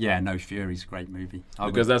habit, but Fury's a great movie.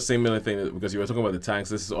 Because that's the similar thing. Because you were talking about the tanks.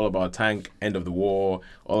 This is all about tank, end of the war,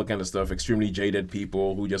 all that kind of stuff. Extremely jaded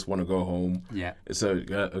people who just want to go home. Yeah. So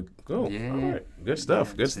all right, good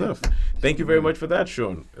stuff. Good stuff. Thank you very much for that,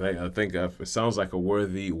 Sean. I think it sounds like a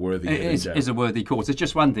worthy. It is a worthy cause. There's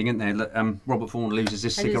just one thing, isn't there? Look, Robert Vaughan loses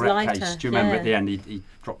his cigarette case. Do you remember at the end he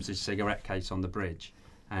drops his cigarette case on the bridge,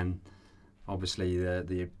 and obviously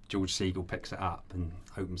the George Segal picks it up and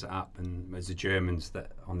opens it up, and as the Germans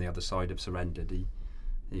that on the other side have surrendered,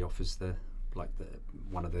 he offers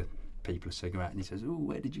one of the people a cigarette, and he says, "Oh,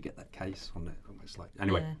 where did you get that case?" On it, almost like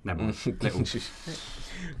anyway. Never mind.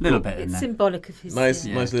 little bit. It's symbolic of his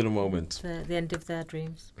nice little moment. The end of their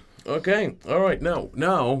dreams. Okay, all right.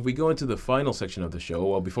 Now we go into the final section of the show.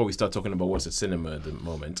 Well, before we start talking about what's at cinema at the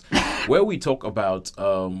moment, where we talk about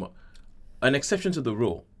an exception to the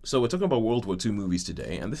rule. So we're talking about World War II movies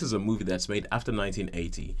today, and this is a movie that's made after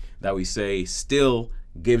 1980 that we say still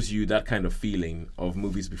gives you that kind of feeling of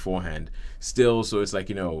movies beforehand. Still, so it's like,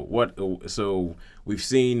 so we've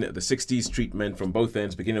seen the 60s treatment from both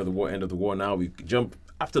ends, beginning of the war, end of the war. Now we jump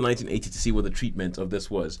after 1980 to see what the treatment of this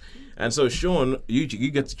was. And so, Sean, you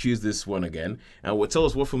get to choose this one again, and tell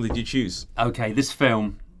us what film did you choose? Okay, this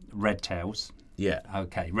film, Red Tails. Yeah.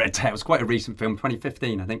 Okay, Red Tails, quite a recent film,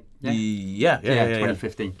 2015, I think. Yeah,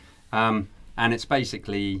 2015. And it's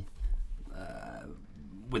basically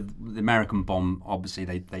with the American bomb. Obviously,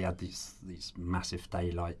 they had these massive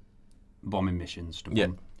daylight bombing missions to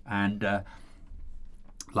bomb, and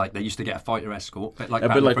like they used to get a fighter escort, a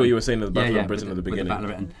bit like what you were saying at the Battle of Britain at the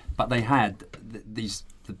beginning. But they had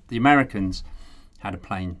the the Americans had a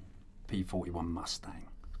plain P-41 Mustang,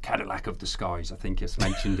 Cadillac of the Skies. I think it's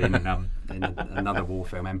mentioned in another war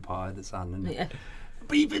film, Empire, the Sun. And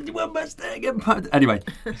P-51 Mustang, Empire. Anyway,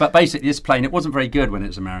 but basically this plane, it wasn't very good when it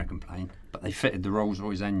was an American plane, but they fitted the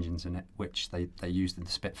Rolls-Royce engines in it, which they used in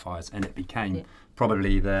the Spitfires, and it became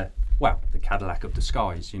probably the Cadillac of the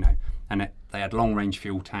Skies, And they had long-range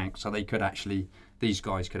fuel tanks, so these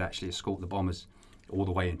guys could actually escort the bombers all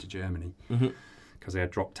the way into Germany because they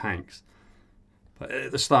had dropped tanks. But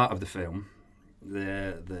at the start of the film,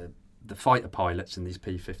 the fighter pilots in these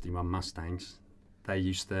P-51 Mustangs, they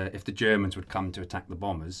used to, if the Germans would come to attack the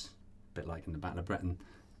bombers, a bit like in the Battle of Britain,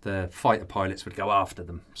 the fighter pilots would go after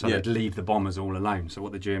them. So they'd leave the bombers all alone. So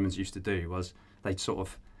what the Germans used to do was they'd sort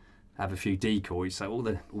of have a few decoys. So all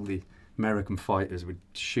the American fighters would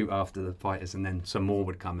shoot after the fighters, and then some more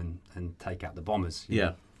would come and take out the bombers.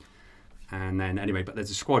 Yeah. And then anyway, but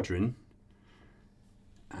there's a squadron,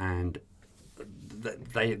 and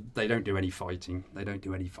they don't do any fighting. They don't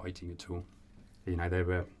do any fighting at all. They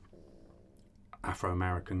were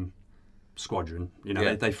Afro-American squadron.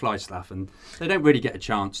 They fly stuff, and they don't really get a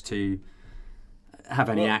chance to have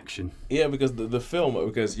any action. Yeah, because the film,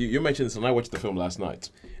 because you mentioned this, and I watched the film last night,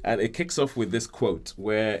 and it kicks off with this quote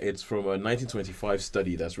where it's from a 1925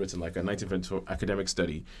 study that's written, like a 1924 academic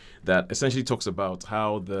study, that essentially talks about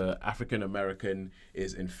how the African American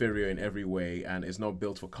is inferior in every way and is not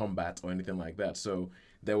built for combat or anything like that. So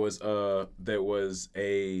there was a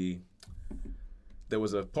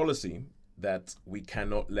policy that we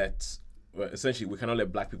cannot let. Essentially, we cannot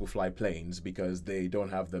let black people fly planes because they don't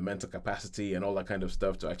have the mental capacity and all that kind of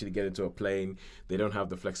stuff to actually get into a plane. They don't have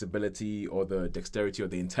the flexibility or the dexterity or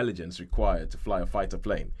the intelligence required to fly a fighter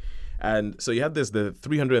plane. And so you have the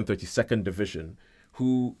 332nd Division,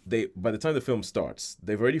 who by the time the film starts,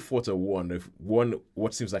 they've already fought a war. They've won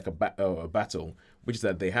what seems like a battle, which is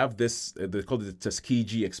that they have this, they called it the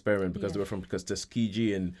Tuskegee experiment because they were from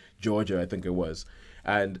Tuskegee in Georgia, I think it was.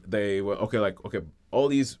 And they were, okay, all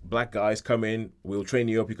these black guys come in, we'll train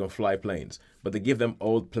you up, you can fly planes. But they give them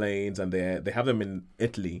old planes, and they have them in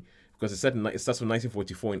Italy, because it starts from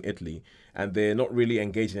 1944 in Italy, and they're not really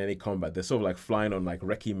engaged in any combat. They're sort of like flying on like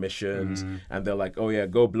recce missions, and they're like, oh yeah,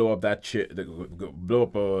 go blow up that shit, blow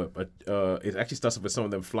up it actually starts off with some of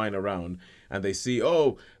them flying around, and they see,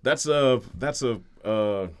 oh, that's a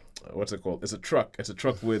what's it called? It's a truck. It's a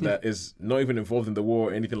truck with that is not even involved in the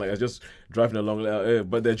war or anything like that. It's just driving along.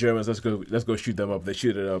 But they're Germans. Let's go shoot them up. They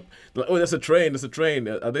shoot it up. Like, oh, that's a train. That's a train.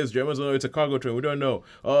 Are these Germans? Oh, it's a cargo train. We don't know.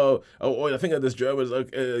 Oh, I think that there's Germans.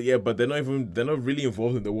 Yeah, but they're not really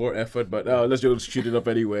involved in the war effort. But let's just shoot it up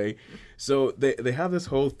anyway. So they have this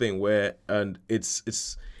whole thing where, and it's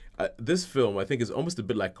this film I think is almost a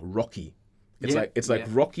bit like Rocky. It's like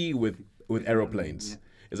Rocky with aeroplanes.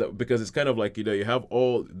 Is that because it's kind of like, you have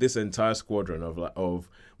all this entire squadron of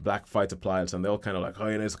black fighter pilots, and they're all kind of like,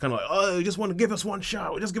 it's kind of like, oh, you just want to give us one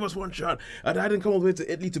shot. Just give us one shot. And I didn't come all the way to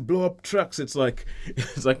Italy to blow up trucks. It's like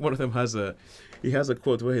one of them has a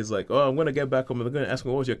quote where he's like, oh, I'm going to get back home and they're going to ask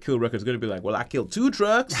me, what was your kill record? It's going to be like, well, I killed 2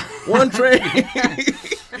 trucks, 1 train.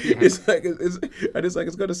 It's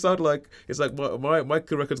going to sound like, it's like my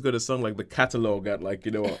kill record's going to sound like the catalog at like,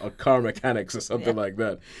 a car mechanics or something like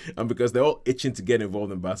that. And because they're all itching to get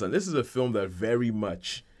involved in battle. And this is a film that very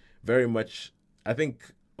much, I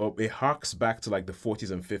think it harks back to like the 40s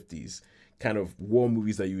and 50s kind of war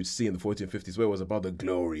movies that you would see in the 40s and 50s, where it was about the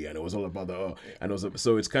glory and it was all about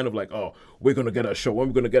so it's kind of like, oh, we're going to get a show. When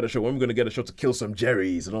we're going to get a show? When we're going to get a show to kill some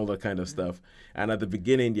Jerrys and all that kind of stuff. And at the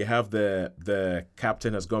beginning, you have the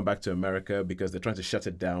captain has gone back to America because they're trying to shut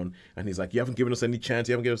it down. And he's like, you haven't given us any chance.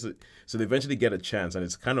 You haven't given us So they eventually get a chance. And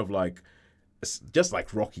it's kind of like, it's just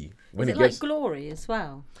like Rocky. Is it like Glory as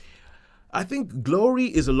well? I think Glory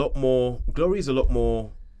is a lot more,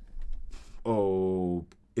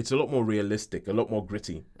 it's a lot more realistic, a lot more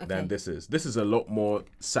gritty than this is. This is a lot more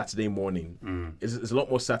Saturday morning. It's a lot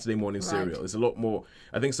more Saturday morning serial. It's a lot more.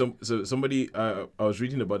 I think somebody I was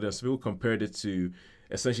reading about it. Some people compared it to,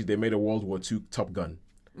 essentially they made a World War II Top Gun.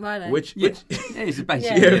 Right. Which it's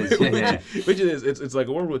basically which is it's like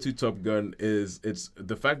a World War II Top Gun is it's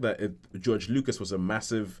the fact that George Lucas was a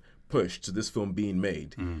massive push to this film being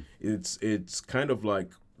made. It's kind of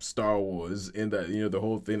like Star Wars in that, the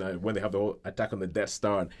whole thing when they have the whole attack on the Death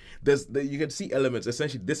Star, you can see elements.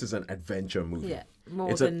 Essentially, this is an adventure movie.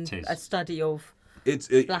 More than a study of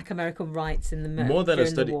Black American rights in the more than a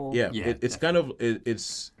study. The war. It's kind of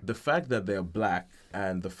it's the fact that they're black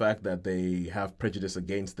and the fact that they have prejudice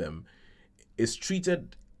against them is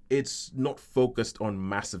treated it's not focused on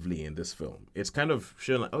massively in this film. It's kind of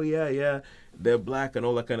showing like, oh yeah, they're black and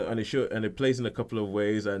all that kind of, and it plays in a couple of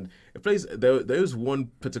ways, and it plays. There's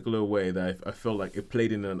one particular way that I felt like it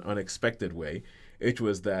played in an unexpected way, which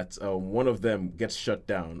was that one of them gets shut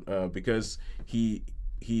down because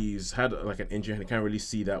he's had like an injury and he can't really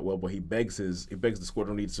see that well, but he begs the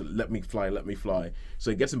squadron leader to let me fly.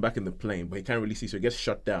 So he gets him back in the plane, but he can't really see, so he gets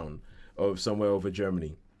shut down of somewhere over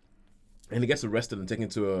Germany. And he gets arrested and taken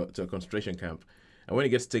to a concentration camp. And when he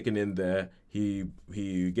gets taken in there, he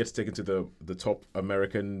gets taken to the top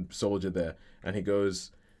American soldier there, and he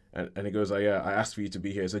goes, oh yeah, I asked for you to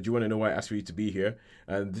be here. He said, do you want to know why I asked for you to be here?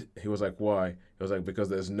 And he was like, why? He was like, because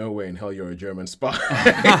there's no way in hell you're a German spy.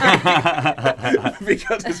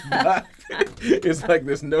 Because it's black. It's like,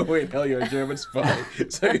 there's no way in hell you're a German spy.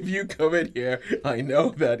 So if you come in here, I know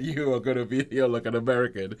that you are going to be here like an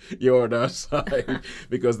American. You're on our side.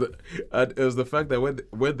 Because it was the fact that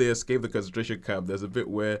when they escape the concentration camp, there's a bit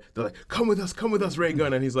where they're like, come with us,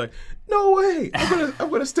 Raygun. And he's like, no way. I'm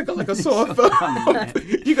gonna stick out like a sore thumb.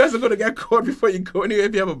 You guys are going to get caught before you go anywhere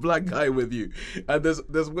if you have a black guy with you. And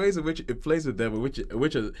there's ways in which it plays with them,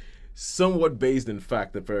 which are somewhat based in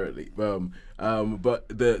fact, apparently. But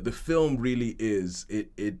the film really is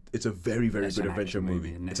it's a very, very good adventure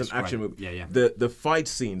movie. It's an action movie. Yeah. The fight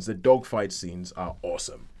scenes, the dog fight scenes are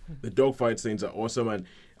awesome. And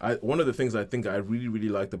one of the things I think I really, really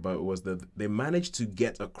liked about it was that they managed to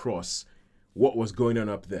get across what was going on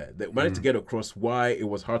up there. They managed to get across why it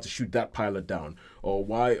was hard to shoot that pilot down, or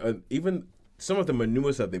why even some of the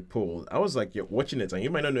maneuvers that they pulled. I was like, you're watching it, and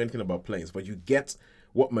you might not know anything about planes, but you get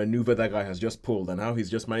what maneuver that guy has just pulled and how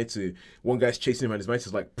he's just managed to. One guy's chasing him, and his managed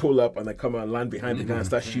to like pull up and then come and land behind the guy and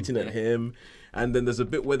start shooting at him. And then there's a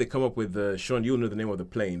bit where they come up with Sean. You'll know the name of the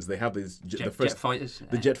planes. They have these jet fighters.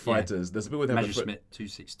 The jet fighters. Yeah. There's a bit where they have Messerschmitt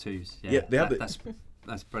 262s. Yeah, they have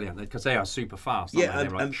That's brilliant because they are super fast. Yeah,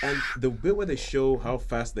 and the bit where they show how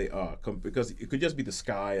fast they are, because it could just be the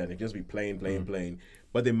sky and it could just be plane,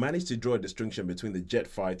 but they managed to draw a distinction between the jet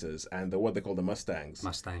fighters and what they call the Mustangs.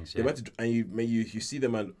 Yeah. And you see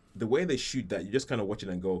them, and the way they shoot that, you just kind of watch it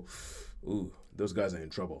and go, ooh, those guys are in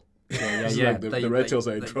trouble. Yeah. Like the Red Tails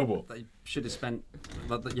are in trouble. They should have spent,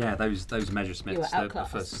 those Messerschmitts. The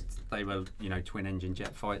first, they were twin engine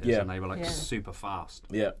jet fighters, and they were like super fast.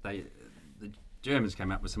 Yeah. The Germans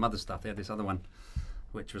came up with some other stuff. They had this other one,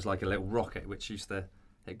 which was like a little rocket, which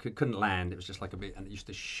couldn't land. It was just like a bit, and it used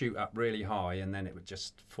to shoot up really high, and then it would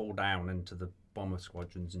just fall down into the bomber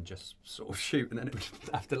squadrons and just sort of shoot, and then it would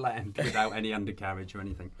have to land without any undercarriage or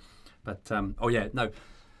anything. But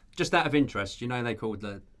just out of interest, they called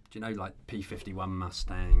like P-51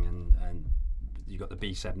 Mustang, and you got the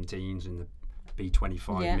B-17s and the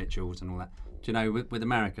B-25 Mitchells and all that. Do you know, with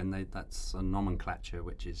American, that's a nomenclature,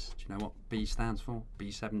 which is, do you know what B stands for?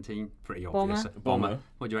 B-17? Pretty obvious. Bomber.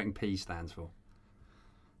 What do you reckon P stands for?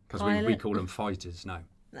 Because we call them fighters. No.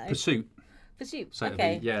 Pursuit. So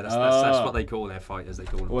okay. That's what they call their fighters. They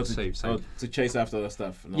call them pursuit. To chase after the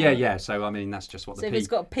stuff. Yeah. So, I mean, that's just what so the if P... it's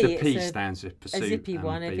got a P, the P stands for pursuit. A zippy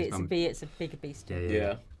one. If it's a B, it's a bigger beast.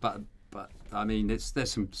 Yeah. But I mean, there's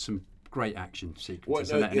some great action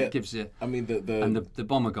sequences. And it gives you... I mean, And the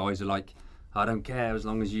bomber guys are like, I don't care as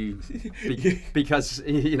long as you, because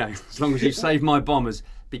as long as you save my bombers,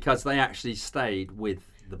 because they actually stayed with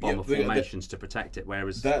the bomber formations to protect it.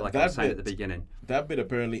 Whereas, like I was saying at the beginning, that bit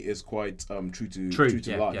apparently is quite true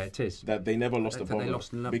to life. Yeah, it is. That they never lost a bomber. They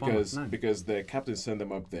lost because the captain sent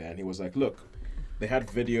them up there, and he was like, look. They had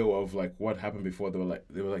video of like what happened before. They were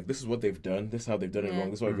like, this is what they've done. This is how they've done it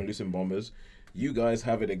wrong. This is why we've been losing bombers. You guys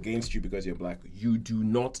have it against you because you're black. You do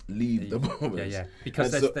not leave the bombers. Yeah.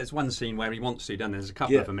 Because there's one scene where he wants to, there's a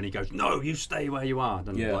couple of them, and he goes, no, you stay where you are.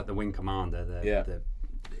 And like the wing commander,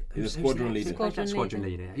 he's a squadron leader. Squadron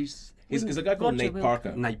leader. He's a guy called Nate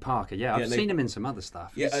Parker. Nate Parker, I've seen him in some other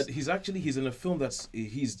stuff. Yeah, he's in a film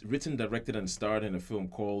he's written, directed, and starred in a film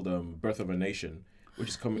called Birth of a Nation. Which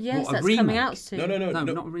is coming? Yes, that's coming out soon. No,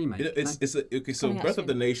 not a remake. Birth of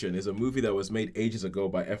the Nation is a movie that was made ages ago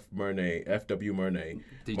by F.W. Murnay.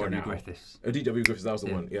 D.W. Griffiths. D.W. Griffiths, that was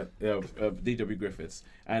the one. Yeah, D.W. Griffiths,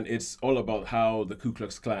 and it's all about how the Ku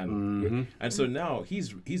Klux Klan. And so now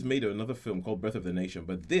he's made another film called Birth of the Nation,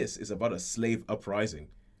 but this is about a slave uprising.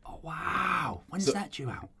 Oh wow! When's that due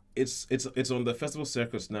out? It's on the festival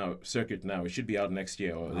circuit now. It should be out next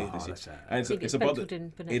year or later this year. And it's about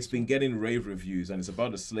it's been getting rave reviews, and it's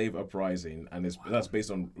about a slave uprising, and that's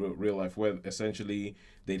based on real life, where essentially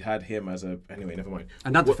they'd had him as anyway. Never mind.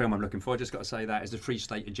 Another film I'm looking for. I just got to say that is The Free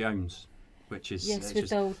State of Jones, which is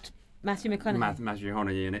with old Matthew McConaughey. Matthew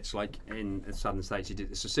McConaughey, and it's like in the southern states.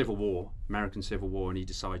 It's a civil war, American Civil War, and he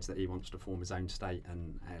decides that he wants to form his own state,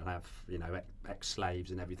 and he'll have ex-slaves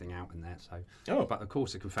and everything out in there. So, but of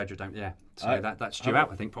course the Confederate don't. Yeah, so that's due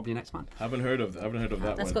out. I think probably next month. Haven't heard of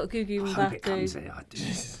that That's one. got Gugu I hope it comes here. I do.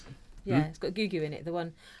 Yeah, it's got Gugu in it. The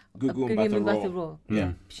one. Gugu and Mbatha-Raw. Raw.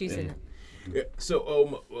 Yeah, she's in it. Yeah,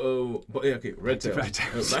 so but yeah, okay, Red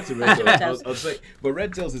Tails. Back to Red Tails. I'll say, but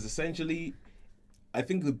Red Tails is essentially, I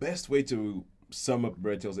think the best way to sum up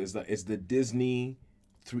Red Tails is that it's the Disney,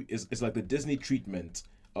 it's like the Disney treatment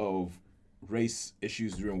of race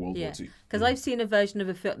issues during World War II. Because I've seen a version of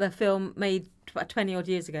the film made about 20 odd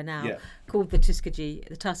years ago now, called the Tuskegee.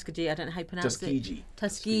 I don't know how you pronounce it.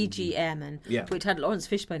 Tuskegee Airmen, which had Lawrence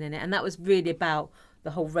Fishburne in it, and that was really about the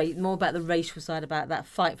whole race, more about the racial side, about that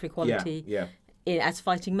fight for equality. As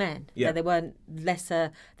fighting men. That they weren't lesser,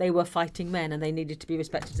 they were fighting men and they needed to be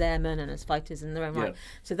respected as airmen and as fighters in their own right.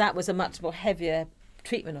 So that was a much more heavier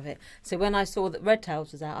treatment of it. So when I saw that Red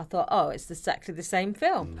Tails was out, I thought, it's exactly the same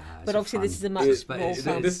film. But obviously this is a much more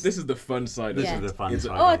fun. This is the fun side. This is the fun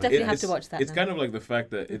side. I definitely have to watch that. It's kind of like the fact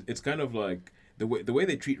that it's kind of like the way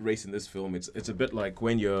they treat race in this film. It's a bit like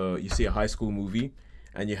when you see a high school movie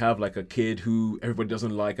and you have like a kid who everybody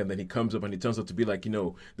doesn't like, and then he comes up and he turns out to be like,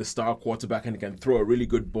 the star quarterback, and he can throw a really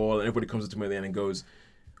good ball, and everybody comes up to him at the end and goes,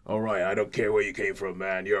 all right, I don't care where you came from,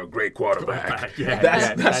 man. You're a great quarterback.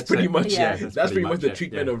 That's pretty much the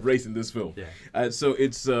treatment of race in this film. So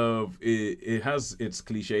it has its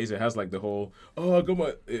cliches. It has like the whole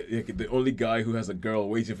the only guy who has a girl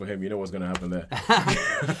waiting for him. You know what's going to happen there.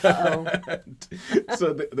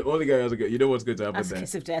 So the only guy who has a girl. You know what's going to happen there. That's a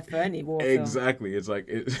kiss of death for any war Exactly. Film.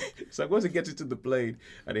 It's like once he gets into the plane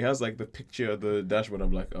and he has like the picture of the dashboard,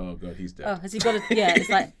 I'm like, oh god, he's dead. Oh, has he got a? Yeah, it's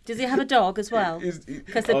like, does he have a dog as well?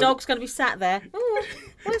 Because the dog's going to be sat there. Oh,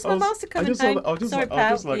 where's my master coming home? Sorry,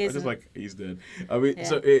 pal. He's dead. I mean,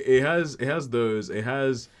 so it has those. It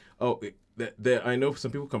has. I know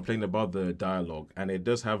some people complain about the dialogue, and it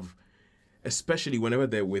does have, especially whenever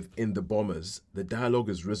they're within the bombers, the dialogue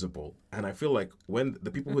is risible. And I feel like when the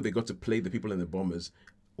people who they got to play the people in the bombers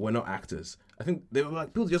were not actors. I think they were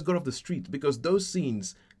like people just got off the street, because those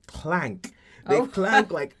scenes clank. They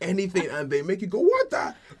clank like anything, and they make you go, what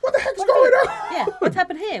the heck's going on? Yeah, what's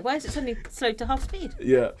happened here? Why is it suddenly slowed to half speed?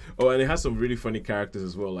 Yeah. Oh, and it has some really funny characters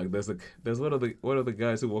as well. Like there's one of the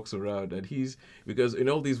guys who walks around, and because in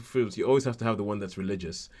all these films you always have to have the one that's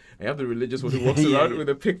religious. And you have the religious one who walks around with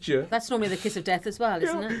a picture. That's normally the kiss of death as well,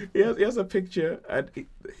 isn't it? He has a picture, and he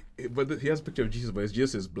has a picture of Jesus, but his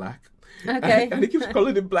Jesus is black. Okay. And he keeps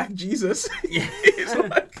calling him Black Jesus. It's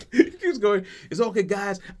like, he keeps going, it's okay,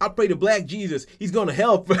 guys, I pray to Black Jesus. He's going to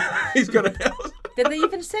help. He's going to help. Did they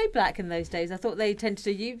even say black in those days? I thought they tended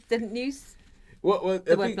to didn't use the word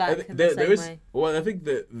black in the same way. Well, I think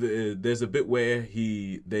there's a bit where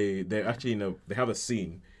they actually, they have a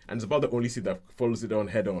scene, and it's about the only scene that follows it on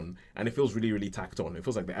head on, and it feels really, really tacked on. It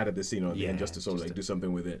feels like they added the scene on the end just to sort of like do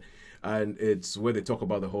something with it. And it's where they talk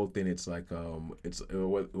about the whole thing. It's like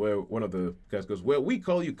where one of the guys goes, well, we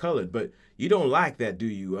call you colored, but you don't like that, do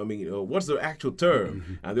you? I mean, what's the actual term?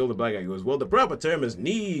 Mm-hmm. And the older black guy goes, well, the proper term is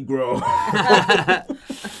Negro.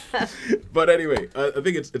 But anyway, I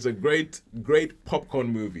think it's a great popcorn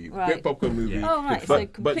movie. Right. Great popcorn movie. Yeah. Oh, right. So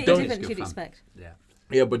completely different you'd expect. Yeah.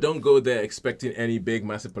 Yeah, but don't go there expecting any big,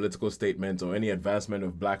 massive political statements or any advancement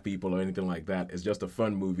of black people or anything like that. It's just a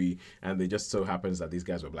fun movie, and it just so happens that these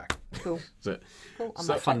guys were black. Cool. Cool. I'm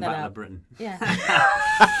a fun battle of Britain. Yeah.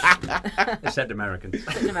 Except Americans.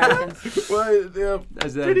 Well, yeah,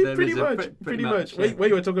 pretty much. When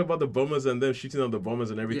you were talking about the bombers and them shooting on the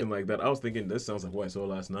bombers and everything like that, I was thinking this sounds like what I saw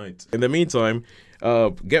last night. In the meantime,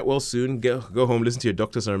 get well soon. Go home, listen to your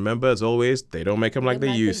doctors, and remember, as always, they don't make them like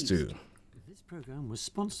they used to. This programme was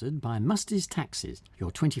sponsored by Musty's Taxis, your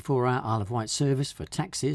 24-hour Isle of Wight service for taxis,